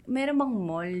 like, meron bang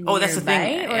mall nearby? That's the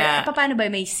thing. Or paano ba,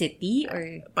 may city?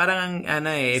 Or Parang,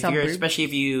 if suburb? you're, especially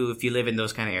if you live in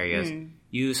those kind of areas,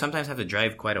 you sometimes have to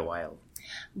drive quite a while.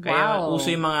 Kaya Wow.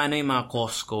 uso yung mga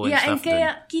Costco and yeah, stuff. and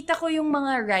kaya kita ko yung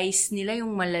mga rice nila,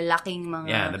 yung malalaking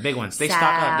mga the big ones. They sacks.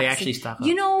 stock up. They actually stock up.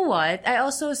 You know what? I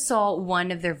also saw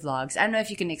one of their vlogs. I don't know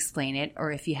if you can explain it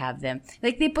or if you have them.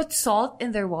 Like, they put salt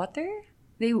in their water.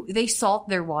 They salt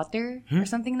their water or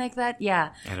something like that.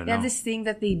 Yeah. I don't They have know. this thing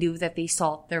that they do that they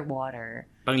salt their water.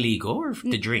 Pangligo or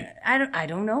to drink? I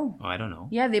don't know. Oh, I don't know.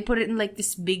 Yeah, they put it in like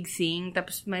this big thing.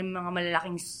 Tapos may mga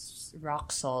malalaking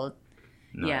rock salt.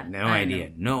 No, yeah, no idea.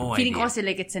 No Feeling idea. ko kasi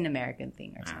like it's an American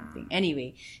thing or something.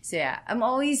 Anyway, so yeah, I'm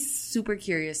always super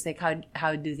curious, like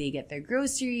how do they get their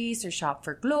groceries or shop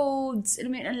for clothes?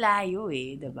 Alam mo yun, ang layo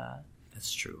diba?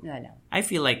 That's true. Wala lang. I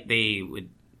feel like they would,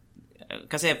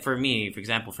 kasi for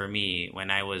example, when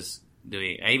I was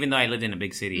doing, even though I lived in a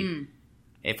big city,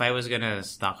 if I was gonna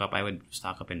stock up, I would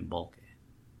stock up in bulk.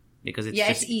 Because it's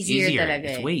just it's easier talaga.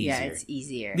 It's way easier. Yeah, it's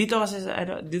easier. Dito kasi,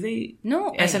 do they? No.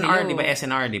 SNR, di ba?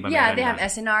 SNR, di ba? Yeah, they meron have na?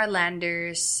 SNR,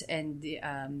 Landers, and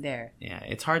there. Yeah,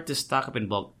 it's hard to stock up in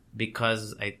bulk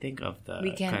because I think of the...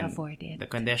 We can't afford it. The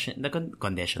condition. The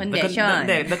conditions Yung too.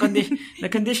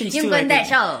 I think,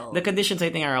 the conditions I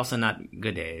think are also not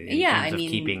good in terms of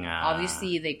keeping...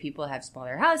 obviously, like, people have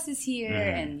smaller houses here,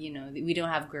 and, you know, we don't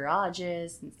have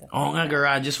garages and stuff nga,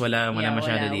 garages, wala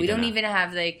masyado dito. We don't even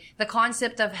have, like, the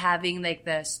concept of having, like,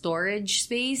 the storage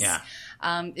space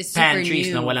is super pantries,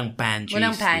 new. no? Walang pantries.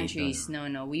 Walang pantries.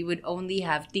 No. We would only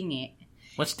have tingi.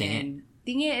 What's tingi? And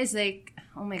tingi is like,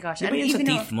 oh my gosh. Di ba yun sa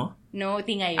teeth mo? No,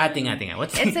 tinga yun. Tinga.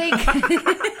 What's It's like...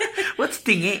 What's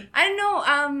tingi? I don't know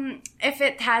if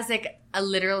it has like a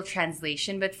literal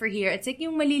translation, but for here, it's like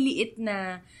yung maliliit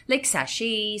na, like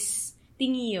sachets,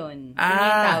 tingi yun.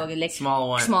 Tawag, like small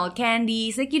one. Small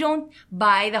candies. Like, you don't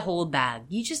buy the whole bag.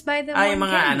 You just buy the one yung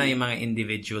mga candy. yung mga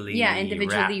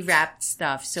individually wrapped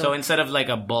stuff. So instead of like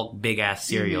a bulk big ass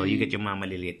cereal, you get yung mga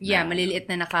maliliit na. Yeah, maliliit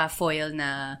na naka-foil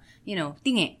na, you know,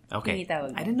 tingi. Okay. Tingi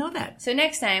tawag. I didn't know that. So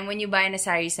next time, when you buy in a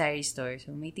sari-sari store,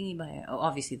 so may tingi ba? Oh,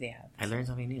 obviously they have. I learned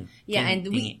something new. Yeah, and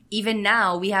even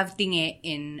now, we have tingi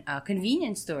in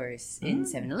convenience stores, in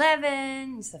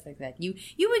 7-Eleven, and stuff like that. You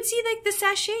would see like the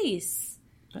sachets.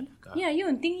 Talaga? Yeah,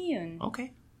 yun, tingi yun.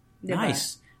 Okay. Diba?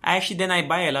 Nice. Actually, then I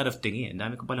buy a lot of tingi. Ang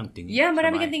dami ko palang tingi. Yeah,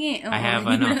 marami kang tingi. I have,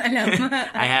 hindi mo lang alam.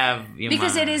 I have, yung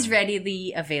because mga, it is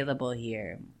readily available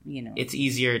here, you know. It's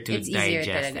easier to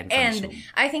digest and consume. And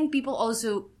I think people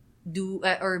also do,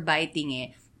 or buy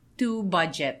tingi to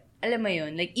budget. Alam mo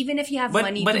yun? Like, even if you have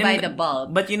money to buy the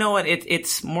bulk. But you know what?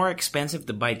 It's more expensive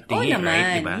to buy tingi,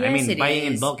 right? Diba? Yes, I mean, buying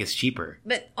is. in bulk is cheaper.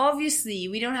 But obviously,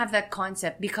 we don't have that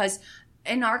concept because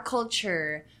in our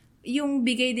culture, yung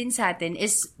bigay din sa atin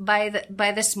is by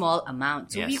the small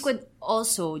amount. So we could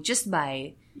also just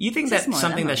buy. You think that's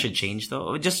something that should change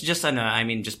though? Just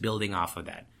building off of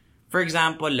that. For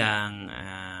example, lang,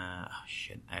 I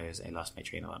lost my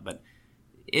train of thought. But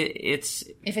it's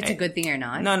if it's a good thing or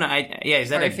not. No, is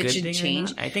that or a if good it should thing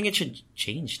change? Or not? I think it should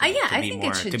change. I think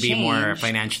it should to be more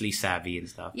financially savvy and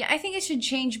stuff. Yeah, I think it should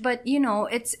change, but you know,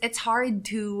 it's hard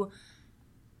to.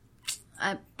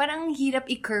 Parang hirap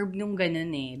i-curb nung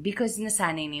ganun because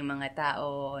nasanay na yung mga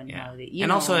tao and how they, you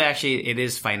know. Also, actually, it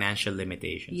is financial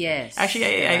limitations. Yes.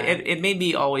 Actually, it made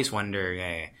me always wonder,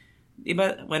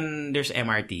 diba, when there's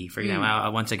MRT, for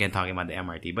example, once again talking about the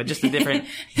MRT, but just a different...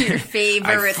 Your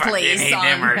favorite place hate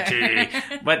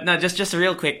MRT. But no, just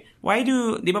real quick, why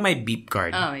diba may beep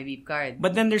card? Oh, may beep card.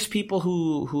 But then there's people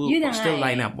who still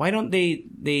line up. Why don't they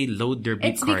load their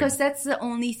beep card? It's because that's the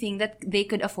only thing that they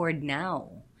could afford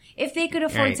now. If they could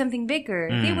afford something bigger,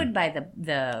 they would buy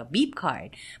the beep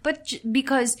card. But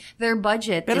because their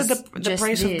budget is the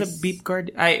price of the beep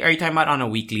card, are you talking about on a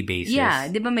weekly basis? Yeah,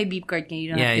 di ba may beep card you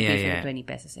don't have to pay for the 20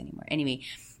 pesos anymore. Anyway,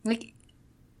 like,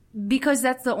 because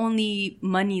that's the only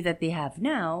money that they have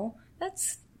now,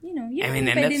 that's, you know, I mean,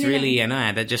 and that's really,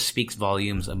 that just speaks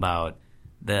volumes about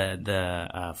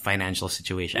financial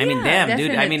situation. I mean, damn, definitely.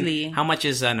 dude. I mean, how much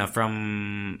is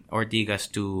from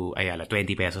Ortigas to Ayala?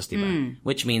 20 pesos, diba?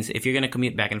 Which means if you're gonna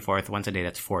commute back and forth once a day,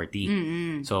 that's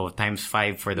 40. So times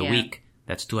 5 for the week,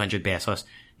 that's 200 pesos.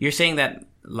 You're saying that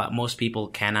most people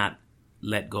cannot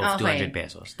let go of 200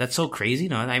 pesos. That's so crazy,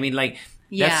 no? I mean, like,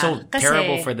 that's so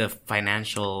terrible for the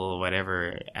financial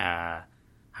whatever.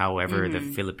 However, the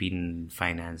Philippine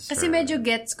finance. Kasi medyo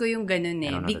gets ko yung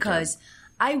ganun because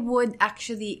I would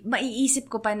actually,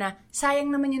 maiisip ko pa na, sayang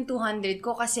naman yung 200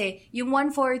 ko kasi yung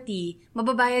 140,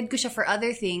 mababayad ko siya for other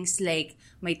things like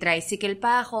may tricycle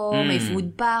pa ako, may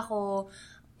food pa ako.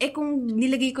 Kung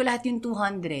nilagay ko lahat yung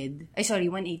 200,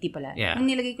 180 pala. Yeah. Kung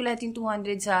nilagay ko lahat yung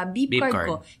 200 sa beep card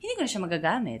ko, hindi ko na siya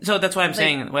magagamit. So that's why I'm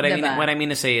saying, what I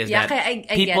mean to say is that I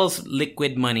people's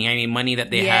liquid money, I mean money that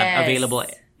they have available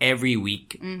every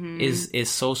week is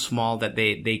so small that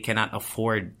they cannot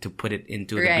afford to put it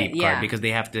into the beep card because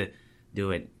they have to do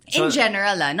it. So, in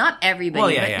general, not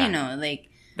everybody, but you know,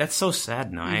 like. That's so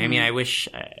sad, no? I mean, I wish,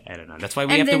 I don't know. That's why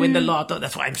we have to win the lotto.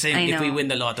 That's why I'm saying if we win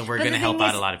the lotto, we're going to help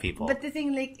out a lot of people. But the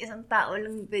thing, like, isang tao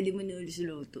lang pwede manalo sa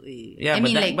lotto eh. Yeah,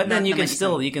 but then you can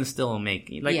still make,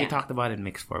 like we talked about in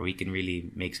Mix 4, we can really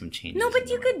make some changes. No, but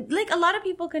you could, like, a lot of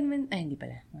people can win. Hindi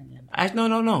pala.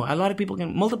 No. A lot of people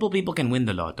multiple people can win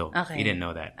the lotto. Okay. You didn't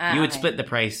know that. You would split the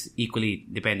price equally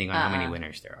depending on how many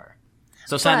winners there are.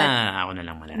 So sana ako na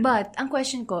lang malala. But, ang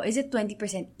question ko, is it 20%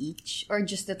 each or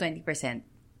just the 20%?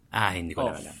 Hindi ko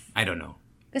alam. I don't know.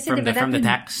 Kasi from the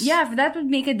tax? Yeah, that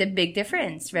would make a big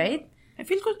difference, right? I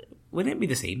feel wouldn't it be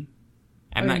the same?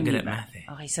 I'm not good at math.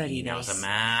 Okay, sorry That guys. was a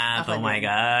math. Oh my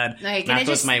God. Okay, math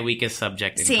was my weakest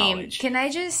subject in college. Can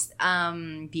I just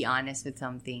be honest with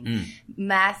something?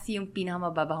 Math yung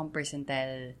pinakamababa kong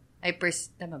percentile.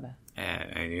 Tama ba?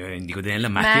 Hindi ko din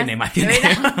alam. Math yun.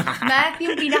 Math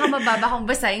yung pinakamababa kong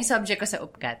basta yung subject ko sa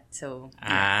UPCAT. So,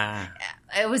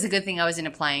 it was a good thing I wasn't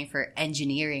applying for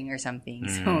engineering or something.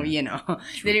 So, you know,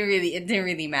 it didn't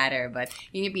really matter. But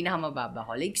yun yung pinakamababa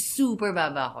ko. Like, super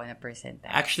baba ko na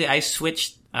percentile. Actually, I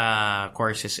switched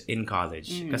courses in college.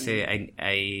 Kasi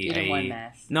You didn't want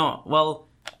math? No, well,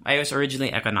 I was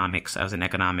originally economics. I was an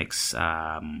economics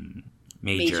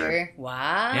major.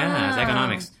 Wow. Yeah, it was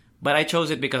economics. But I chose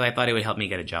it because I thought it would help me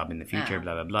get a job in the future,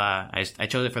 blah, blah, blah. I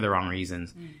chose it for the wrong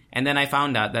reasons. And then I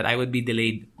found out that I would be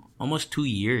delayed almost 2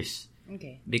 years.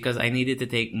 Okay. Because I needed to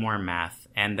take more math.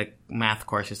 And the math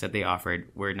courses that they offered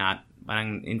were not,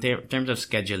 in terms of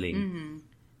scheduling,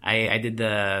 I did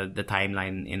the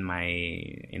timeline in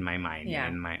my mind,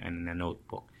 in a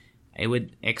notebook. I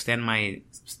would extend my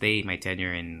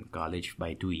tenure in college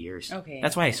by 2 years. Okay.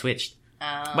 That's why I switched.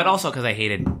 But also because I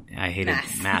hated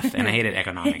math and I hated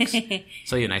economics.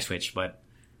 So, I switched. But,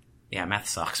 yeah, math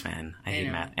sucks, man. I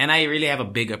hate math. And I really have a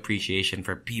big appreciation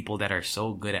for people that are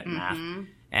so good at math.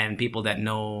 And people that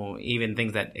know even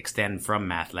things that extend from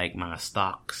math, like mga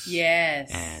stocks. Yes.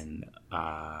 And,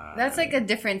 that's like a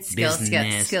different skill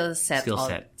set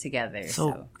altogether.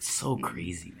 So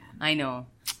crazy, man. I know.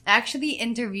 I actually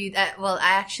interviewed, was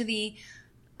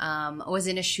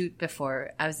in a shoot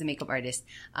before. I was the makeup artist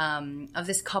of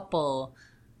this couple.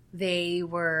 They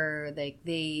were like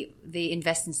they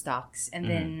invest in stocks, and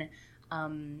then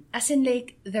as in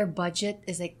like their budget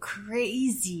is like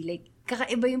crazy. Like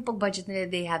kakaiba yung pag-budget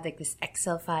nila. They have like this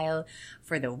Excel file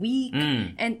for the week,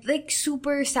 and like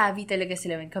super savvy talaga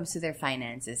sila when it comes to their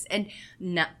finances. And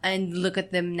look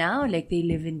at them now, like they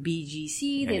live in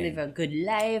BGC, they live a good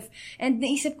life. And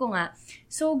naisip ko nga,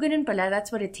 so ganun pala,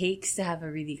 that's what it takes to have a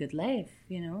really good life,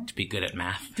 you know? To be good at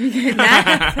math.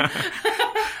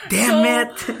 Damn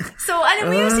it! So, alam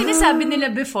mo yung sinasabi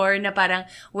nila before na parang,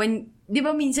 di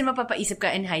ba minsan mapapaisip ka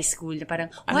in high school na parang,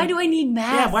 why do I need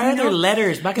math? Yeah, why are there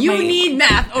letters? You need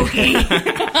math, okay.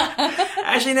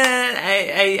 Actually,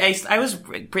 I was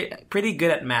pretty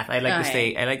good at math. I like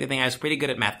to think I was pretty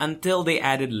good at math until they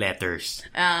added letters.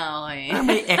 Okay.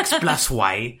 May X plus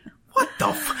Y. What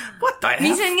the F?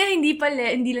 Minsan nga, hindi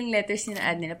lang letters na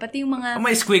add nila. Pati yung mga...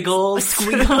 my squiggles.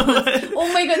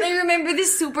 Oh my God, I remember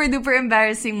this super duper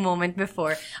embarrassing moment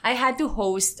before. I had to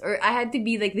host, or I had to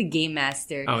be like the game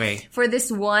master. Okay. For this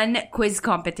one quiz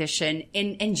competition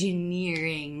in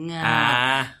engineering.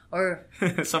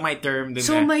 So my term.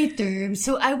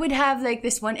 So I would have like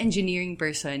this one engineering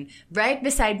person right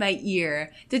beside my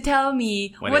ear to tell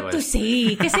me what to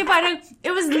say. Kasi parang,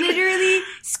 it was literally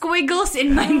squiggles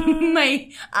in my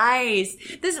eyes.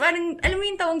 Tapos parang, alam mo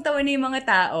yung tawang-tawa na yung mga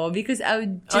tao because I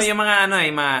would just... yung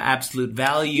mga absolute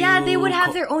value. Yeah, they would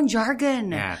have their own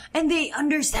jargon. Yeah. And they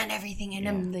understand everything. And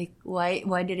I'm like, why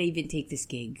did I even take this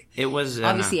gig? It was...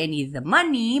 Obviously, I need the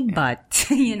money, but,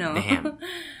 you know. Damn.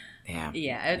 Yeah.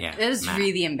 It was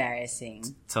really embarrassing.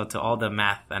 So to all the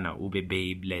math, ube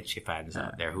babe leche fans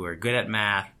out there who are good at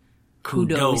math,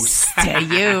 kudos to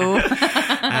you.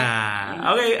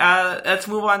 Okay, let's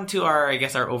move on to our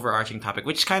overarching topic,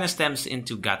 which kind of stems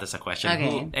into Gata sa question.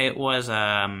 Okay. It was,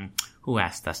 who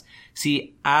asked us?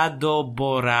 Si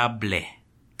Adoborable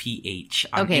PH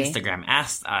on Instagram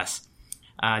asked us,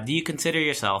 do you consider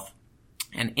yourself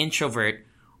an introvert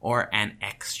or an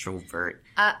extrovert?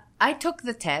 I took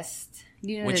the test.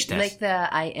 You know, which test? Like the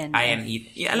IN.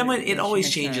 Yeah, alam mo, it always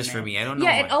changes for me. I don't know.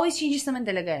 Yeah, it always changes naman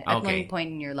talaga at one point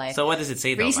in your life. So what does it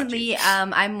say though? Recently,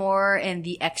 I'm more in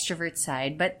the extrovert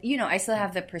side, but I still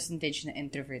have the percentage na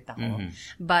introvert ako. Mm-hmm.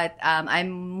 But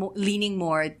I'm leaning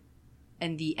more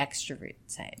in the extrovert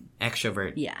side.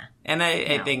 Extrovert. Yeah. And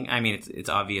I think, it's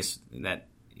obvious that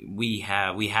we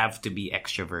have to be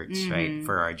extroverts, right,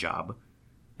 for our job.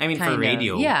 For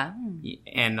radio. Yeah.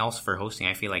 And also for hosting,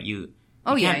 I feel like you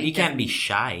can't be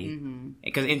shy.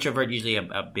 Because introvert, usually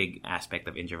a big aspect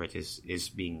of introvert is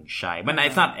being shy. But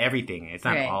it's not everything. It's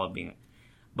not all being...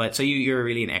 But so you're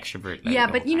really an extrovert.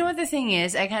 But you know what the thing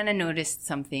is? I kind of noticed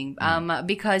something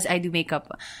because I do makeup.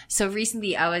 So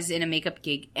recently I was in a makeup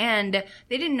gig and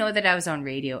they didn't know that I was on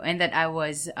radio and that I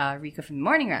was Rika from the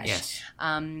Morning Rush. Yes.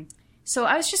 So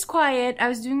I was just quiet. I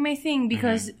was doing my thing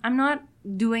because I'm not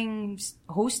doing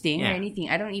hosting or anything.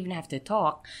 I don't even have to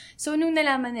talk. So nung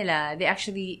nalaman nila, they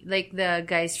actually, like the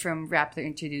guys from Raptor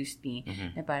introduced me.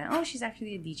 Na parang, she's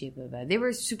actually a DJ, blah, blah. They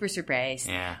were super surprised.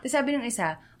 Yeah. Tapos sabi nung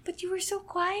isa, but you were so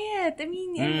quiet. I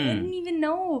didn't even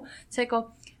know. So I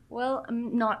go, well,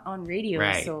 I'm not on radio,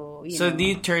 right. So do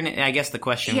you turn it, I guess the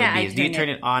question would be, do you turn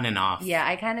it on and off? Yeah,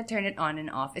 I kind of turn it on and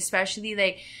off. Especially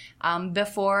like,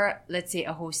 before, let's say,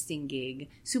 a hosting gig.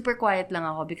 Super quiet lang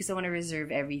ako because I want to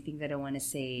reserve everything that I want to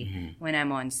say when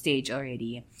I'm on stage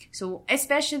already. So,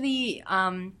 especially,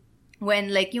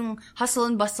 when like yung hustle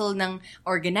and bustle ng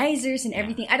organizers and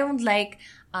everything, I don't like,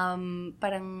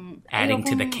 parang... adding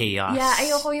to the chaos. Yeah,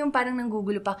 ayoko yung parang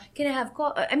nanggugulo pa. Can I have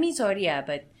sorry,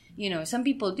 but... some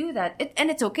people do that,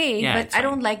 and it's okay, but I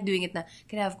don't like doing it na,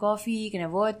 can I have coffee, can I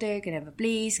have water, can I have a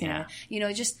place,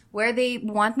 just where they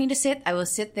want me to sit, I will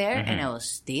sit there, and I will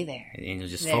stay there. And you'll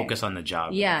just focus on the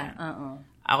job. Yeah,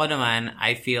 Ako naman,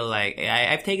 I feel like,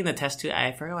 I've taken the test too,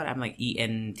 I forgot what I'm like,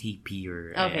 ENTP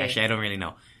or, actually I don't really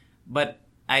know. But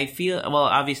I feel, well,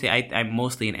 obviously I'm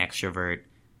mostly an extrovert,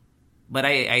 but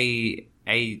I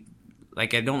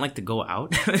don't like to go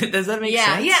out. Does that make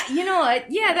sense? Yeah, you know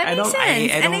what? Yeah, that makes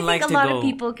sense. I don't and I like think to a lot go, of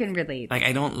people can relate. Like,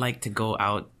 I don't like to go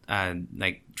out,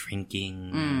 like,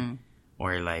 drinking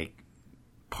or, like,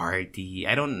 party.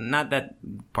 Not that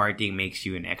partying makes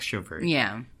you an extrovert.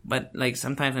 Yeah. But, like,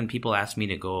 sometimes when people ask me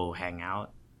to go hang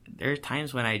out, there are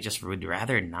times when I just would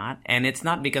rather not. And it's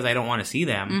not because I don't want to see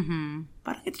them,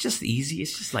 but it's just easy.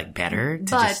 It's just, like, better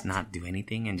to just not do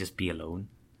anything and just be alone.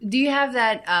 Do you have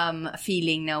that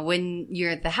feeling now when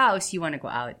you're at the house, you want to go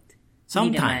out?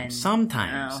 Sometimes. Oh,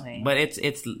 okay. But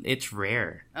it's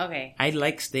rare. Okay. I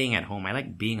like staying at home. I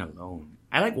like being alone.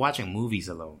 I like watching movies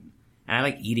alone. And I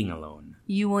like eating alone.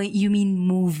 You mean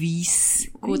movies?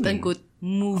 Quote unquote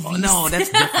movies. Oh, no, that's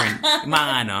different.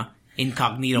 Mga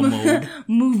incognito mode.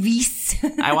 Movies.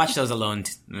 I watch those alone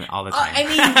all the time.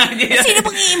 Sino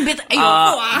bang i-imbit?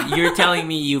 Ayoko You're telling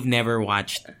me you've never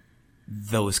watched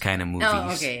those kind of movies.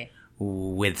 Oh, okay.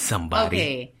 With somebody.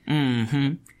 Okay.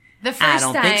 Mm-hmm. The first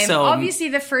time, think so. Obviously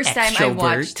the first time I Extrovert.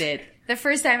 watched it. The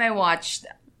first time I watched,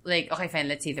 like, okay, fine,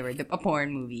 let's say the word, a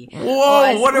porn movie.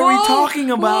 Whoa, what are we talking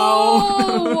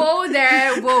about? Whoa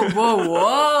there.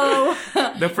 Whoa.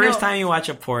 The first time you watch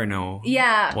a porno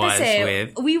was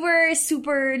with... we were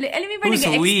super, alam mo ba Who's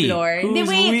nag-explore? Who's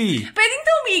we? Pwedeng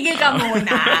tumigil ka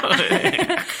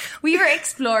muna. We were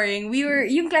exploring.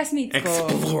 Yung classmates ko.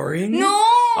 Exploring? No!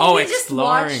 Oh, we just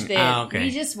exploring. watched it. Okay.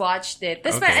 We just watched it.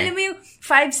 Tapos Okay. alam mo yung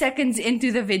 5 seconds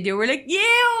into the video, we're like,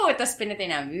 ew! Tapos pinatay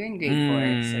namin. We were in grade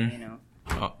 4, so you know.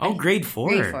 Oh, grade 4?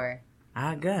 Grade 4.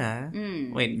 Aga.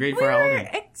 Wait, grade 4 We how old were are you?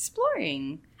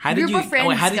 exploring. How did Group of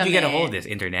friends how did you get a kami. hold of this?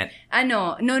 Internet?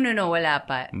 No, wala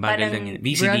pa. Bagal Parang lang yun.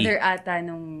 VCD. brother ata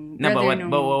nung... No, brother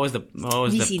but what was the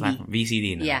VCD. platform?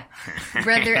 VCD, no? Yeah.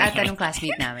 Brother ata nung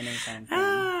classmate namin ng time.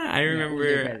 I remember,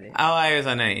 older brother. I was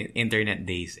on internet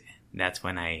days. That's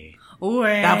when I...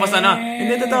 Uwe. Tapos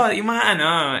hindi totoo, yung mga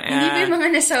Hindi ba yung mga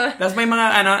nasa... Tapos may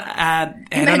mga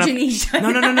imagination.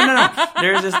 No.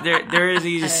 There is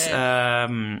these, I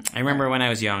remember when I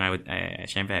was young, I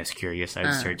was curious, I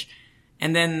would search.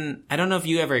 And then, I don't know if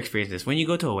you ever experienced this. When you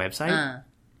go to a website,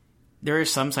 there are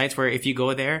some sites where if you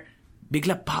go there,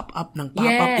 bigla pop-up ng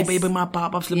pop-up. Yes. Iba-iba mga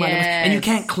pop-ups lumalabas. Yes. And you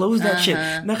can't close that shit.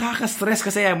 Nakaka-stress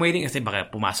kasi I'm waiting kasi baka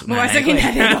pumasok na. Pumasok yung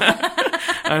nanay mo.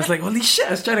 I was like, holy shit,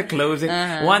 I was trying to close it.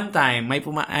 One time,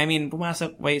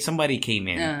 somebody came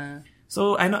in.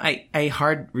 So, I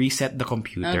hard reset the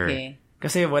computer. Okay.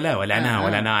 Kasi wala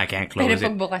na, I can't close Pero it.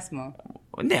 pagbukas mo?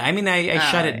 Hindi, I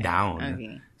shut it down.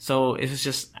 Okay. So, it was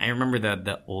just, I remember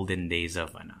the olden days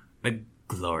of, the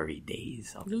glory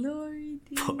days of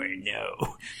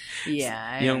porno.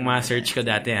 Yeah. Yung mga search ko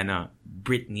dati,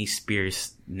 Britney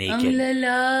Spears naked. Ang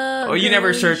lala. Or you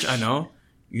never search,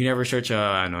 you never search, yung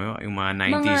mga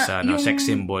 90s, sex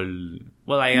symbol.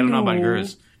 Well, I don't know about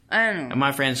girls. I don't know.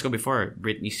 My friends ko before,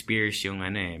 Britney Spears,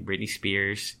 Britney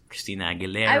Spears, Christina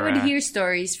Aguilera. I would hear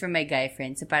stories from my guy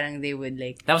friends. So parang they would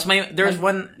like... That was there's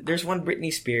one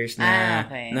Britney Spears na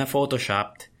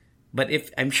photoshopped. But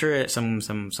I'm sure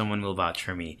someone will vouch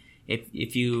for me.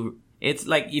 It's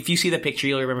like, if you see the picture,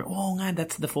 you'll remember, oh nga,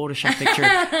 that's the Photoshop picture.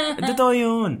 Totoo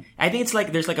yun. I think it's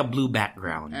like, there's like a blue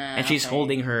background. And she's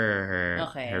holding her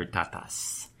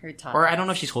tatas. Her tatas. Or I don't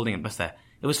know if she's holding it, basta.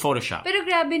 It was Photoshop. Pero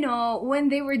grabe no, when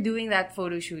they were doing that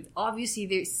photo shoot, obviously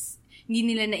hindi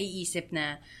nila naiisip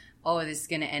na, this is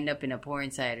gonna end up in a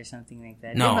porn site or something like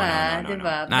that. No, diba? no.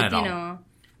 Diba? Not But at all.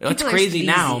 What's crazy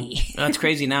now? What's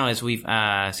crazy now is we've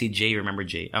see Jay. Remember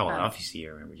Jay? Oh, well, obviously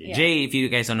you remember Jay. Yeah. Jay, if you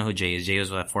guys don't know who Jay is, Jay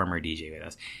was a former DJ with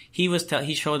us.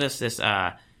 He showed us this.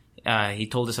 He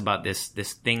told us about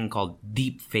this thing called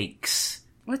deep fakes.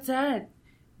 What's that?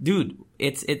 Dude,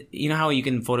 it's you know how you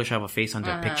can Photoshop a face onto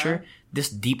a picture? This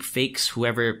deep fakes,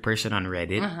 whoever person on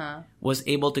Reddit was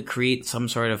able to create some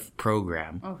sort of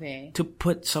program to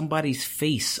put somebody's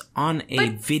face on a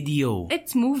video.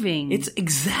 It's moving. It's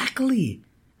exactly.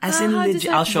 As in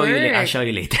legit, I'll show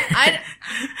you later.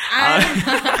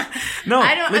 No,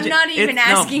 I'm not even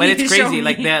asking but you it's to crazy. show me.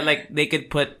 Like they could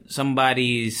put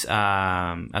somebody's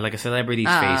like a celebrity's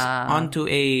face onto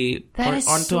a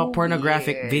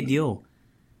pornographic video.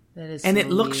 That is and so it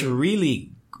looks weird.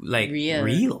 Really like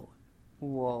real.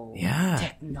 Whoa. Yeah.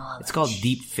 Technology. It's called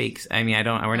deep fakes. I mean,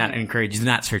 we're not encouraged. Do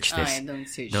not search this. Don't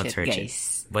search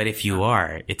guys. It. But if you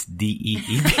are, it's DEEP.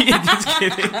 Just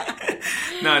kidding.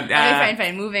 No, okay,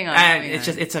 fine. Moving on.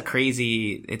 It's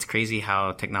crazy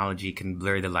how technology can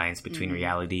blur the lines between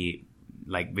reality.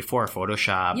 Like before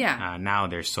Photoshop, now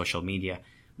there's social media.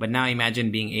 But now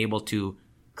imagine being able to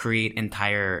create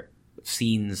entire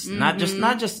scenes, not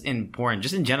just in porn,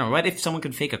 just in general. What if someone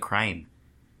could fake a crime?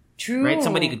 True. Right?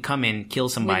 Somebody could come in, kill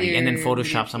somebody, and then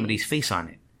Photoshop somebody's face on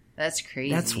it. That's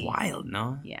crazy. That's wild,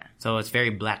 no? Yeah. So it's very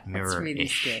Black Mirror-ish. That's really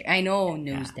scary. I know,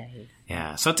 nosedive.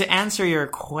 Yeah. So to answer your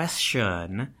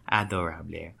question,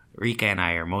 adorable, Rika and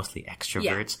I are mostly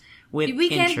extroverts with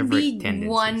introvert tendencies. Be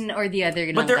one or the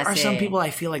other. But there are some people I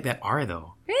feel like that are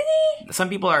though. Really? Some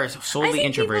people are solely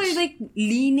introverts. People are like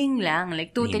leaning lang,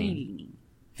 like totally leaning.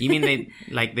 You mean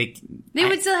they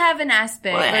would still have an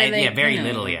aspect. Well, very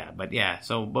little, but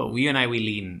so, but you and I, we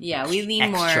lean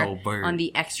more on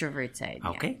the extrovert side.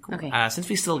 Okay, cool. Okay. Since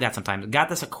we still got some time,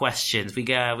 got us a questions.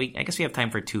 I guess we have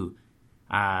time for two.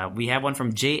 We have one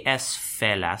from JS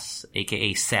Felas,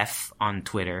 aka Seth on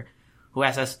Twitter, who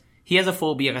asks us, he has a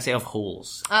phobia kasi of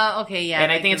holes. Okay, yeah.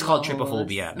 And I think it's called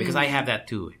trypophobia because I have that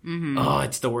too. Mm-hmm. Oh,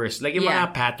 it's the worst. Like, yung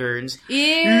mga patterns. Ew!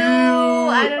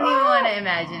 I don't even want to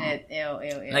imagine it.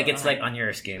 Ew. Like, it's like on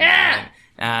your skin.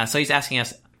 So he's asking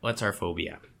us, what's our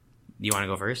phobia? Do you want to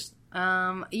go first?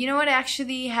 You know what? I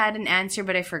actually had an answer,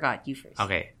 but I forgot. You first.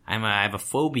 Okay. I have a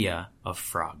phobia of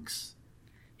frogs.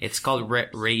 It's called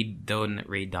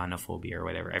radonophobia or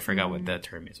whatever. I forgot what the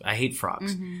term is. I hate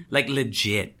frogs. Mm-hmm. Like,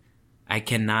 legit. I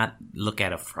cannot look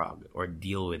at a frog or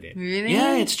deal with it. Really?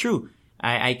 Yeah, it's true.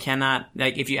 I cannot,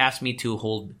 like, if you ask me to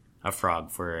hold a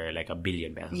frog for like $1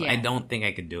 billion pesos, I don't think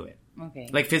I could do it. Okay.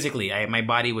 Like, physically, my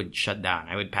body would shut down.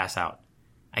 I would pass out.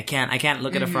 I can't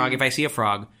look at a frog. If I see a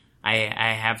frog,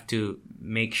 I have to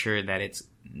make sure that it's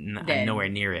I'm nowhere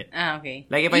near it. Okay.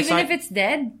 Like, if if it's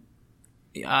dead?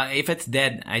 If it's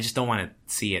dead, I just don't want to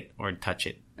see it or touch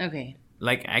it. Okay.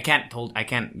 Like, I can't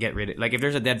get rid of it. Like, if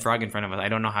there's a dead frog in front of us, I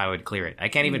don't know how I would clear it. I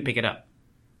can't even pick it up.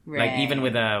 Right. Like, even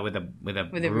with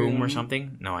a broom or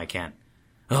something. No, I can't.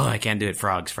 Oh, I can't do it.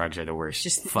 Frogs are the worst.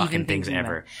 Just fucking things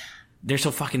ever. They're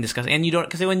so fucking disgusting. And you don't,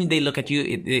 because when they look at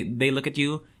you, they look at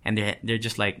you and they're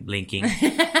just like blinking.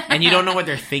 And you don't know what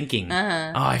they're thinking.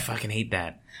 Uh-huh. Oh, I fucking hate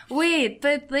that. Wait,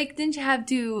 but like, didn't you have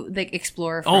to like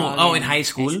explore a frog? In high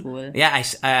school?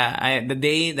 Yeah, the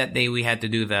day we had to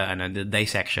do the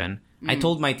dissection, I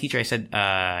told my teacher, I said,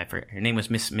 her name was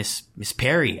Miss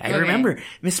Perry. I remember.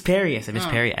 Miss Perry. I said, Miss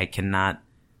Perry, I cannot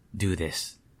do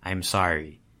this. I'm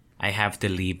sorry. I have to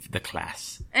leave the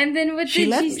class. And then what she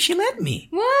let me.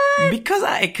 What? Because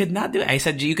I could not do it. I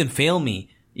said, you can fail me.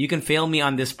 You can fail me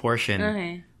on this portion.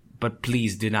 Okay. But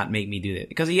please do not make me do that.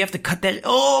 Because you have to cut that.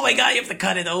 Oh my God, you have to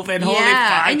cut it open. Yeah. Holy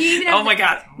fuck. And you even have my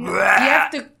God. You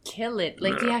have to kill it.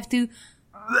 Like, you have to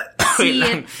see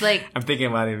it. Like, I'm thinking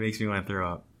about it. It makes me want to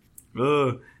throw up.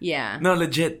 Ugh. Yeah. No,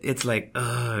 legit. It's like,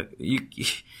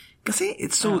 because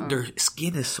it's so, their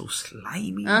skin is so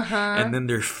slimy. And then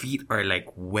their feet are like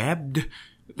webbed.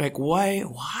 Like, why?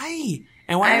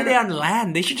 And why are they on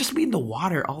land? They should just be in the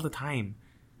water all the time.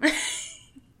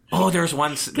 There's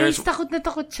one. takot na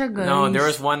takot siya, guys. No, there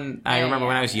was one. I remember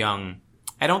when I was young.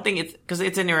 I don't think it's because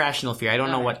it's an irrational fear. I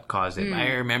don't know what caused it.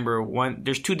 I remember one.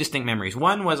 There's two distinct memories.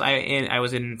 One was I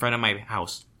was in front of my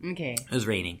house. Okay. It was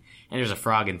raining, and there was a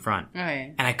frog in front.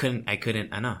 Okay. And I couldn't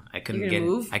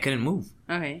move? I couldn't move.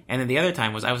 Okay. And then the other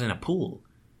time was I was in a pool.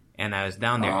 And I was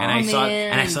down there, and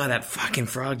I saw that fucking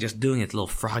frog just doing its little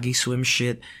froggy swim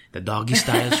shit, the doggy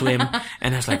style swim,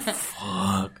 and I was like,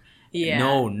 fuck. Yeah.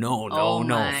 No,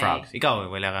 frogs. Ikaw,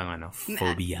 wala kang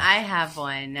phobia. I have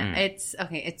one. It's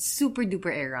super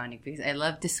duper ironic because I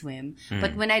love to swim,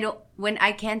 but when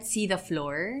I can't see the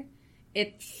floor,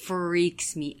 it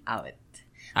freaks me out.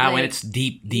 When it's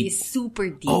deep. It's super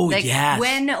deep. Oh, like, yes.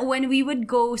 When we would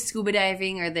go scuba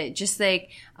diving or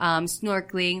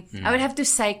snorkeling, I would have to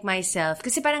psych myself.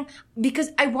 Because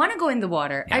I want to go in the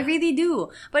water. Yeah. I really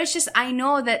do. But it's just, I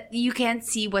know that you can't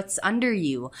see what's under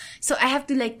you. So I have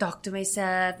to talk to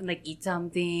myself and eat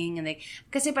something. And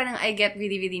kasi I get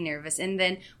really, really nervous. And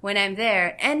then when I'm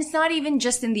there, and it's not even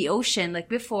just in the ocean. Like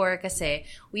before, kasi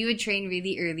we would train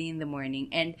really early in the morning.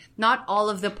 And not all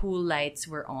of the pool lights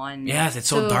were on. Yes, it's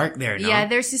so dark there, no? Yeah,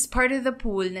 there's this part of the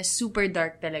pool na super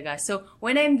dark talaga. So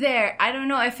when I'm there, I don't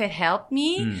know if it helped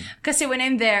me. Kasi when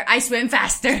I'm there, I swim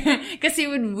faster. Kasi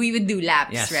we would do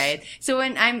laps, right? So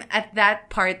when I'm at that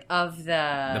part of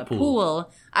the pool,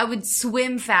 I would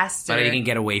swim faster. But you can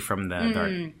get away from the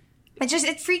dark.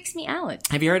 It freaks me out.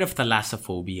 Have you heard of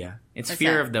thalassophobia? It's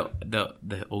fear of the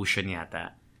ocean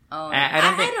yata. Oh, I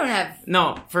don't have.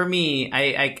 No, for me,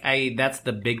 I that's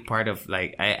the big part of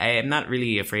I am not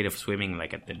really afraid of swimming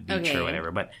at the beach or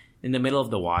whatever, but in the middle of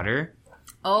the water.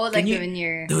 Oh, when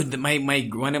you're... Dude,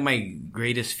 one of my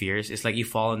greatest fears is you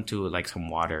fall into some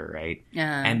water, right?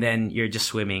 And then you're just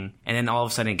swimming, and then all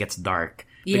of a sudden it gets dark.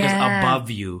 Because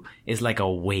above you is a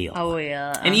whale. A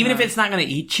whale. And even if it's not going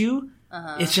to eat you,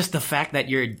 it's just the fact that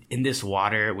you're in this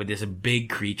water with this big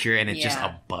creature and it's just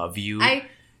above you.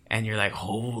 And you're like,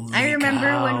 holy I remember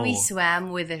cow. when we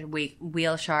swam with the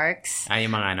whale sharks. Ay,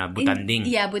 yung mga butanding.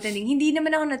 Butanding. Hindi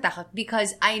naman ako natakot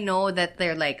because I know that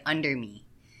they're under me.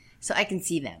 So I can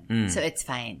see them. So it's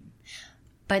fine.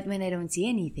 But when I don't see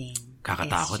anything,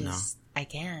 kakatakot, it's just, I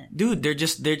can't. Dude, they're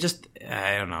just,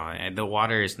 I don't know. The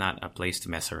water is not a place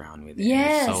to mess around with.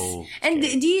 Yes. It's so and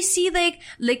do you see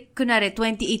kunwari,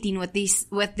 2018,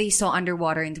 what they saw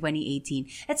underwater in 2018?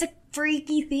 It's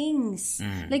freaky things.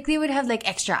 They would have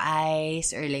extra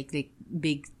eyes or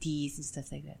big teeth and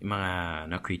stuff like that.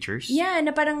 Mga creatures? Yeah,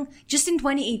 na parang just in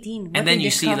 2018. And then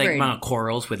you see mga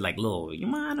corals with little,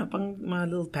 yung mga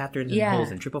little patterns and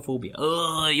holes and trypophobia.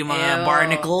 Yung mga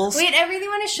barnacles. Wait, I really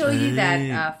want to show you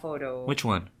that photo. Which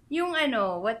one? Yung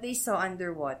what they saw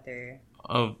underwater.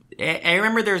 I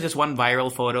remember there was this one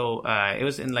viral photo. It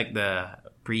was in the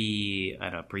pre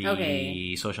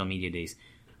social media days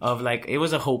of it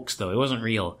was a hoax though. It wasn't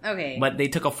real. Okay. But they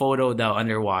took a photo though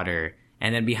underwater.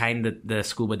 And then behind the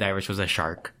scuba divers was a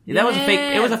shark. That was fake.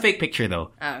 It was a fake picture though.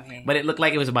 Oh, okay. But it looked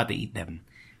like it was about to eat them.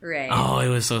 Right. Oh, it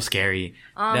was so scary.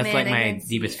 Oh, That's man, my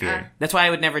deepest fear. That's why I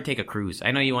would never take a cruise.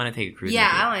 I know you want to take a cruise. Yeah,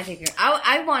 I want to take a cruise.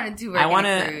 I wanted to work on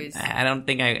a cruise. I don't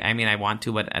think I mean, I want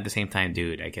to, but at the same time,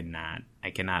 dude, I cannot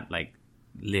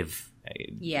live.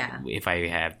 Yeah. If I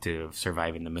have to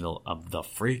survive in the middle of the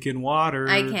freaking water.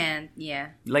 I can't, yeah.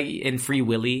 In Free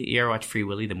Willy. You ever watch Free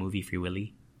Willy, the movie Free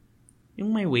Willy?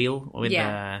 Yung my whale with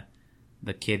the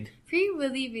kid. Free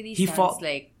Willy really sounds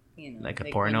like a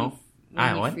porno.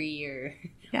 When you what? Free your...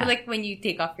 Yeah. Or when you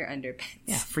take off your underpants.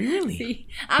 Yeah, Free Willy.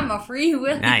 I'm a Free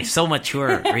Willy. Nice, so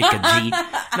mature, Rika G.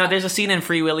 No, there's a scene in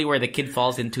Free Willy where the kid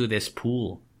falls into this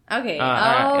pool. Okay.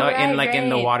 In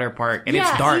the water park, and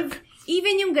it's dark.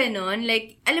 Even yung ganon,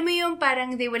 alam mo yung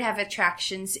parang they would have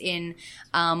attractions in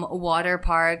water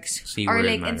parks. SeaWorld,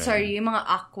 yung mga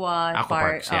aqua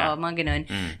parks, yeah. mga ganon.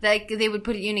 They would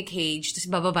put you in a cage, tapos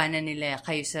bababa na nila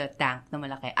kayo sa tank na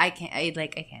malaki. I can't.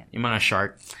 Yung mga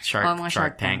shark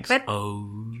tanks. But,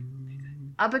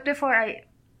 but before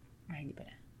hindi pa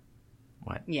na.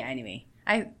 What? Yeah, anyway.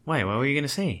 Why? What were you gonna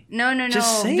say? No.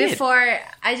 Just say before,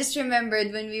 I just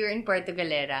remembered when we were in Puerto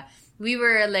Galera, we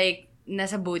were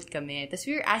nasa boat kami. Tapos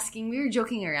we were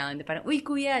joking around. Parang, uy,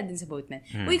 kuya, dun sa boat na.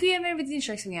 Uy, kuya, meron ba din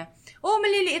sharks? Nga,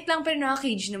 maliliit lang, pero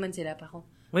naka-cage naman sila. Pa ako,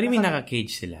 What do you mean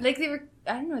naka-cage sila? Like they were,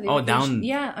 I don't know. They Oh, were down.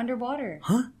 Yeah, underwater.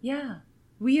 Huh? Yeah.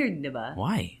 Weird, diba?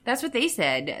 Why? That's what they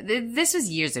said. This was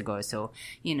years ago, so,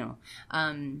 you know.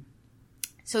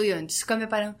 So yun, just kami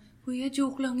parang, Kuya,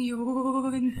 joke lang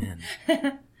yun.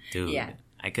 Dude, Yeah.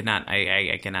 I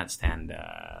cannot stand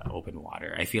open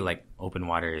water. I feel like open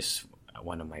water is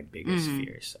one of my biggest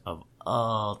fears of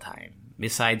all time.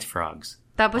 Besides frogs.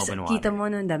 Tapos, open water. kita mo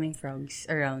nung daming frogs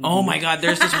around. Oh my God,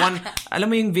 there's this one, alam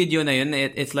mo yung video na yun,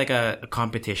 it's like a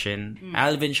competition.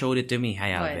 Alvin showed it to me.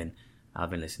 Hi, Alvin.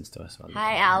 Alvin listens to us.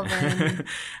 Hi, Alvin.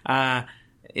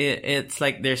 It's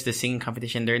like there's this singing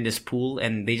competition. They're in this pool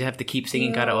and they just have to keep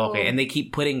singing karaoke and they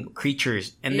keep putting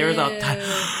creatures. And there's a tank.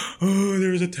 Oh,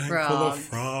 there's a tank full of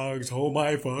frogs. Oh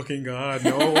my fucking God,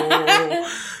 no!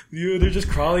 They're just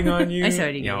crawling on you. I'm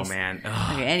sorry, guys. Yo, man.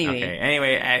 Ugh. Okay,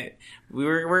 anyway.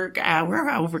 We're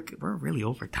really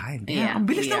over time. Damn, Yeah, ang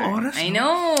bilis we ng are. oras. I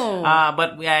no? know.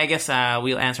 But I guess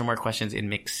we'll answer more questions in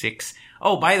Mix 6.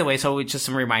 Oh, by the way, so just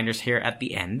some reminders here at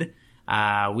the end.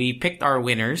 We picked our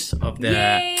winners of the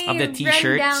t-shirts.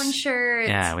 Rundown shirts.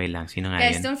 Yeah, wait lang. Sino nga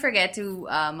Guys, yun? don't forget to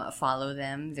follow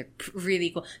them. They're really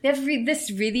cool. They have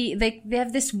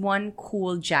this one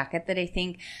cool jacket that I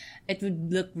think it would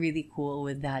look really cool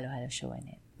with the Halo Halo show in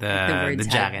it. The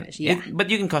jacket. Yeah. But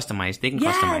you can customize. They can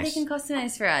customize. They can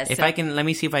customize for us. Let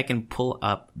me see if I can pull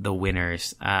up the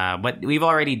winners. But we've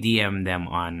already DM'd them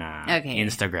on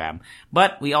Instagram.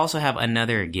 But we also have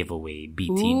another giveaway,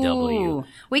 BTW. Ooh.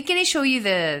 Wait, can I show you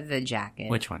the jacket?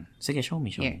 Which one? Sige, show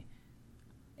me. Here.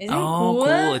 Isn't it cool?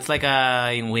 Cool. It's like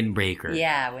a windbreaker.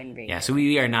 Yeah, windbreaker. Yeah, so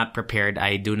we are not prepared.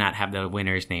 I do not have the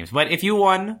winners' names. But if you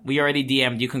won, we already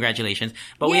DM'd you. Congratulations.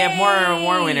 But we have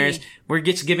more winners. We're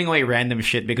just giving away random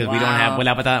shit because we don't have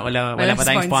wala pa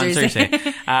tayong sponsors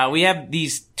eh. We have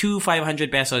these two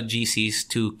 500 peso GCs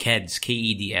to Keds,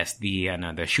 Keds,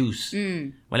 the shoes.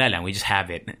 Wala lang, we just have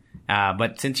it.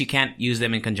 But since you can't use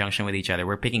them in conjunction with each other,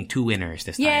 we're picking two winners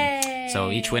this time. Yay!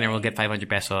 So each winner will get 500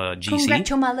 peso GC.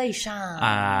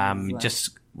 Congratulations.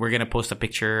 We're gonna post a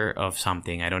picture of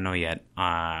something. I don't know yet.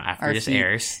 After Our this feet.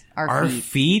 airs. Our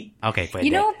feet? Okay, pwede.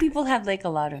 You know, people have like a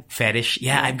lot of fetish.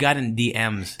 Yeah, I've gotten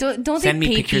DMs. Don't send they me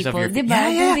pay pictures people? of your feet.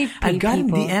 Diba? Yeah, Don't they pay I've gotten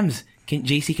people? DMs.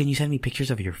 JC, can you send me pictures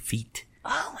of your feet?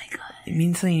 Oh my God.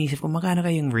 Minsan inisip ko, magkano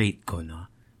kayong rate ko, no?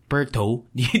 Per toe?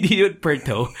 Do you do it per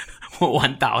toe?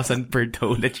 1,000 per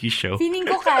toe that you show. Feeling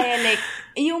ko kaya like,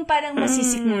 yung parang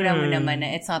masisikmura mo naman na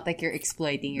it's not like you're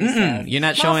exploiting yourself. You're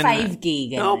not Mga showing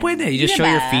 5K ganun. No, pwede. You just show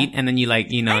your feet and then you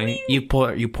like, you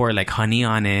pour like honey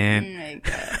on it. Oh my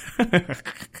God.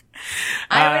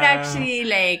 I would actually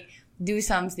like do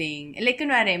something. Like,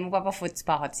 kunwari, magpapa-foots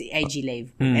pa ako sa IG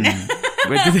Live.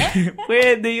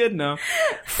 Pwede yun, no?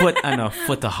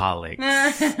 Footaholics.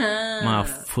 Mga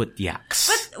foot yaks.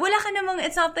 But wala ka namang,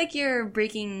 it's not like you're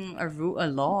breaking a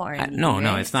law or anything. No,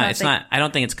 right? it's not. It's not. I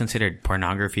don't think it's considered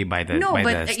pornography by the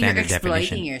standard you're exploiting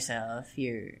definition. yourself.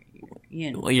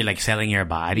 Well, you're like selling your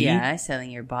body. Yeah,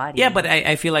 selling your body. Yeah, but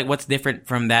I feel like what's different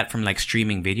from that from like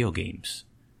streaming video games.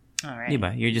 All right.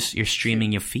 Diba? You're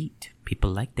streaming your feet.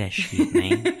 People like that shit,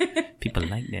 man. People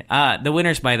like that. The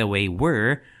winners, by the way,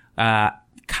 were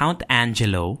Count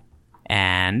Angelo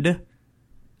and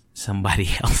somebody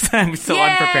else. I'm so Yay!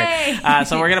 unprepared.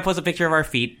 So we're gonna post a picture of our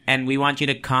feet, and we want you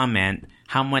to comment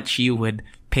how much you would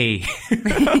pay.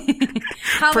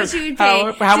 How much you would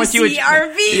pay how to much you would, see our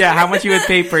feet? Yeah, how much you would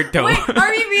pay per toe. Wait,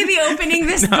 are we really opening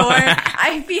this door?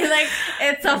 I feel like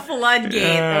it's a floodgate.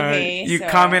 Okay, you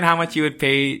comment how much you would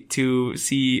pay to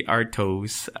see our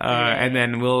toes, and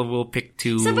then we'll pick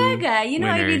two. Sabagay,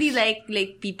 winners. I really like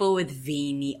people with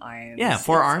veiny arms. Yeah,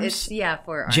 forearms. It's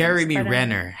forearms. Jeremy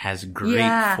Renner has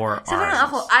great forearms. So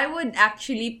I would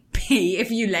actually pay if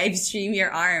you live stream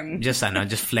your arm. Just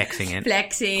flexing it.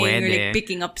 Flexing Pwede. or like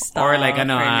picking up stuff. Or like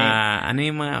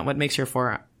what makes your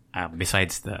forearm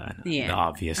besides the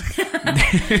obvious.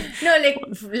 No, like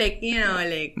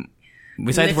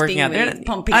besides working out,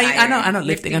 pumping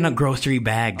lifting grocery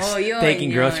bags. Oh, yun,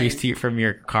 taking groceries from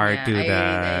your car to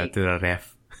the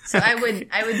ref. So I would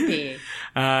pay.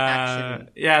 Actually.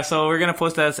 Yeah, so we're gonna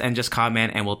post us and just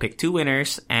comment, and we'll pick two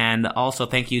winners. And also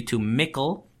thank you to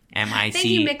Mickle,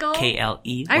 MICKLE.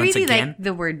 I really again. like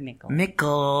the word Mickle.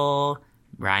 Mickle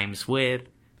rhymes with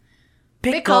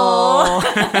pickle.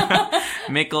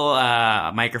 Mickle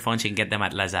microphones, you can get them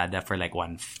at Lazada for like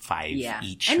 1.5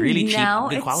 each. And really cheap, now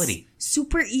good quality.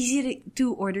 Super easy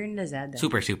to order in Lazada.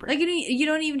 Super. Like you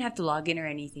don't even have to log in or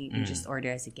anything. You can just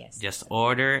order as a guest. Just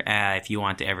order if you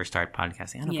want to ever start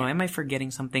podcasting. I don't know. Am I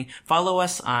forgetting something? Follow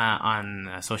us on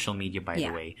social media, by the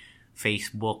way.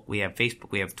 Facebook, we have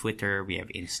Twitter, we have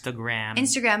Instagram.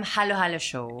 Halo Halo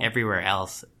Show. Everywhere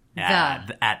else,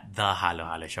 At the Halo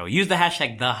Halo Show. Use the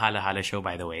hashtag the Halo Halo Show,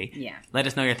 by the way. Yeah. Let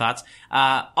us know your thoughts.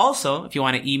 Also, if you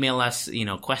want to email us,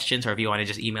 questions, or if you want to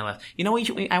just email us,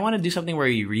 I want to do something where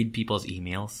you read people's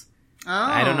emails. Oh.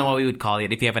 I don't know what we would call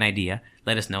it. If you have an idea,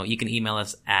 let us know. You can email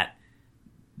us at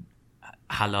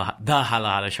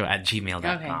thehalohalo@gmail.com.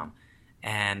 Okay.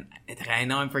 And I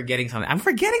know I'm forgetting something. I'm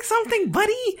forgetting something,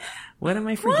 buddy. What am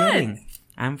I forgetting?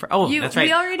 That's right.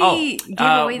 We already gave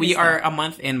away we this are stuff. a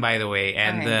month in, by the way,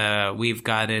 and we've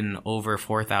gotten over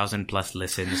 4,000 plus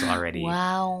listens already.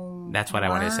 Wow. That's what I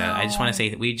want to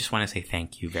say. We just want to say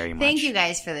thank you very much. Thank you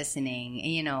guys for listening.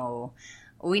 We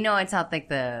know it's not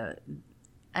like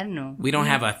I don't know. We don't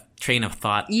have a train of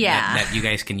thought that you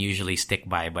guys can usually stick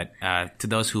by, but to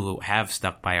those who have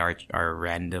stuck by our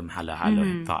random halo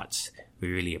thoughts, we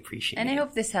really appreciate it. And I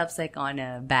hope this helps on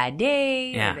a bad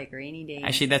day or a rainy day.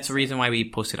 Actually, that's the reason why we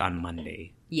post it on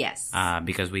Monday. Yes.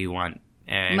 Because we want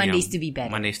Mondays to be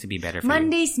better. Mondays to be better for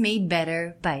Mondays made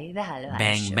better by the Halo Halo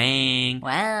Bang, Show. bang.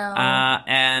 Wow.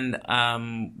 And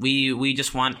we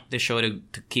just want the show to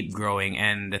keep growing,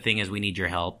 and the thing is we need your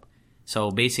help. So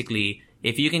basically,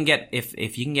 if you can get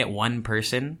one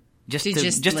person just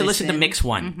to listen to Mix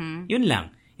One, yun lang.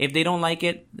 If they don't like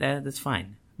it, that's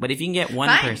fine. But if you can get one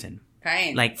person,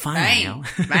 fine. No,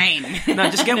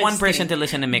 just get one person to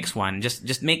listen to Mix One.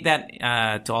 Just make that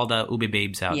to all the Ube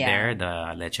babes out there,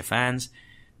 the Leche fans.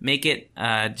 Make it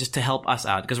just to help us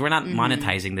out, because we're not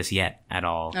monetizing this yet at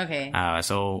all. Okay.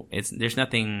 So there's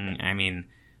nothing. I mean,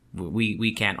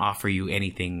 we can't offer you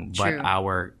anything but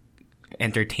our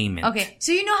entertainment. Okay,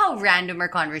 so you know how random our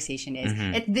conversation is.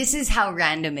 This is how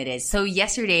random it is. So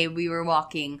yesterday we were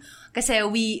walking, kasi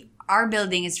our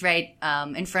building is right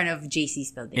in front of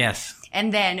JC's building. Yes.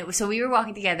 And then, so we were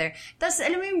walking together. Tapos,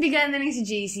 alam mo yung bigla na lang si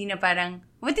JC na parang,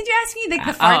 what did you ask me? Like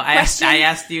the fart question? I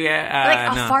asked you.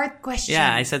 A fart question.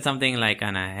 Yeah, I said something like,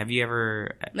 have you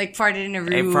ever... Like farted in a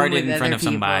room I farted with in front other of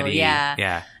somebody. people.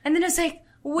 Yeah. And then I was like,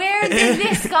 where did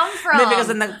this come from? No, because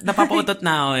napapautot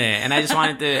na ako eh. And I just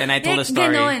wanted to, and I told a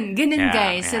story. Ganon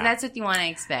guys. So that's what you want to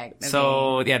expect. Okay.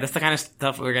 So, that's the kind of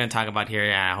stuff we're going to talk about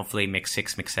here. Hopefully Mix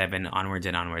 6, Mix 7, onwards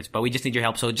and onwards. But we just need your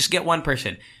help. So just get one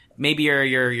person. Maybe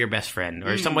your best friend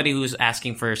or somebody who's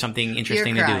asking for something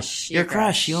interesting to do. Your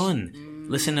crush, yun.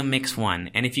 Listen to Mix 1.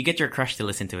 And if you get your crush to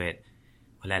listen to it,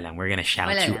 wala lang, we're gonna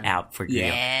shout you out for real.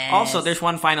 Yes. Also, there's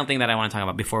one final thing that I want to talk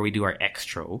about before we do our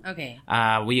extro. Okay.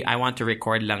 I want to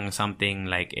record lang something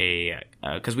like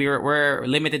because we're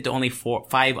limited to only 5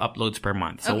 uploads per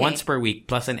month, so once per week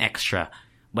plus an extra.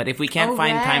 But if we can't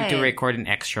find time to record an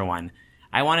extra one,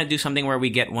 I want to do something where we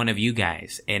get one of you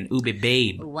guys, an Ube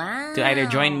babe, to either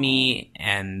join me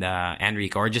and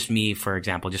Enrico, or just me, for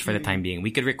example, just for the time being.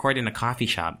 We could record in a coffee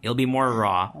shop. It'll be more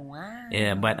raw.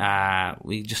 Wow. But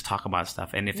we just talk about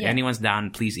stuff. And if anyone's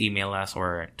down, please email us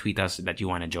or tweet us that you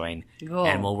want to join.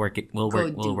 And we'll work it. We'll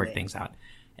work things out.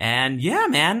 And yeah,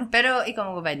 man. Pero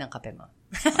ikaw magbabayad ng kape mo.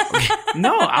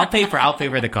 No, I'll pay for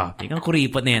the coffee. Ikaw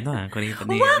kuripot na yan. Kuripot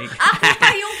na yan. Ako pa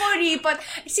yung kuripot.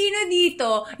 Sino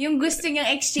dito yung gusto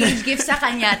niyang exchange gift sa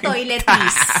kanya?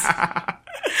 Toiletries.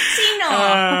 Sino?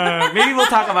 Maybe we'll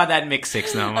talk about that in Mix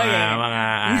 6, no?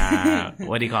 Mga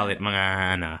what do you call it?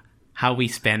 Mga, how we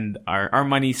spend our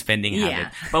money spending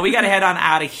habit. But we gotta head on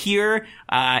out of here.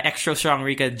 Extra strong,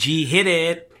 Rika G. Hit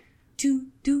it.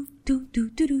 Bum,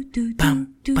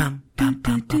 bum, bum,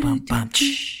 bum, bum, bum.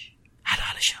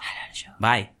 Halo Show.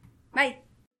 Bye. Bye.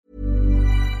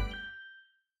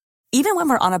 Even when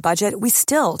we're on a budget, we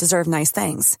still deserve nice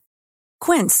things.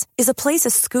 Quince is a place to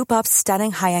scoop up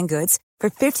stunning high-end goods for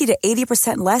 50 to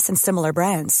 80% less than similar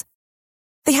brands.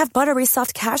 They have buttery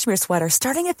soft cashmere sweaters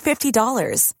starting at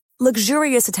 $50,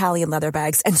 luxurious Italian leather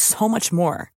bags, and so much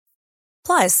more.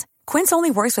 Plus, Quince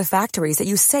only works with factories that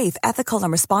use safe, ethical,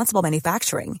 and responsible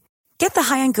manufacturing. Get the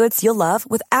high-end goods you'll love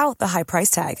without the high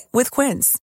price tag with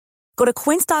Quince. Go to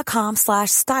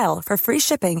quince.com/style for free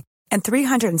shipping and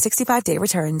 365-day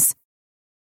returns.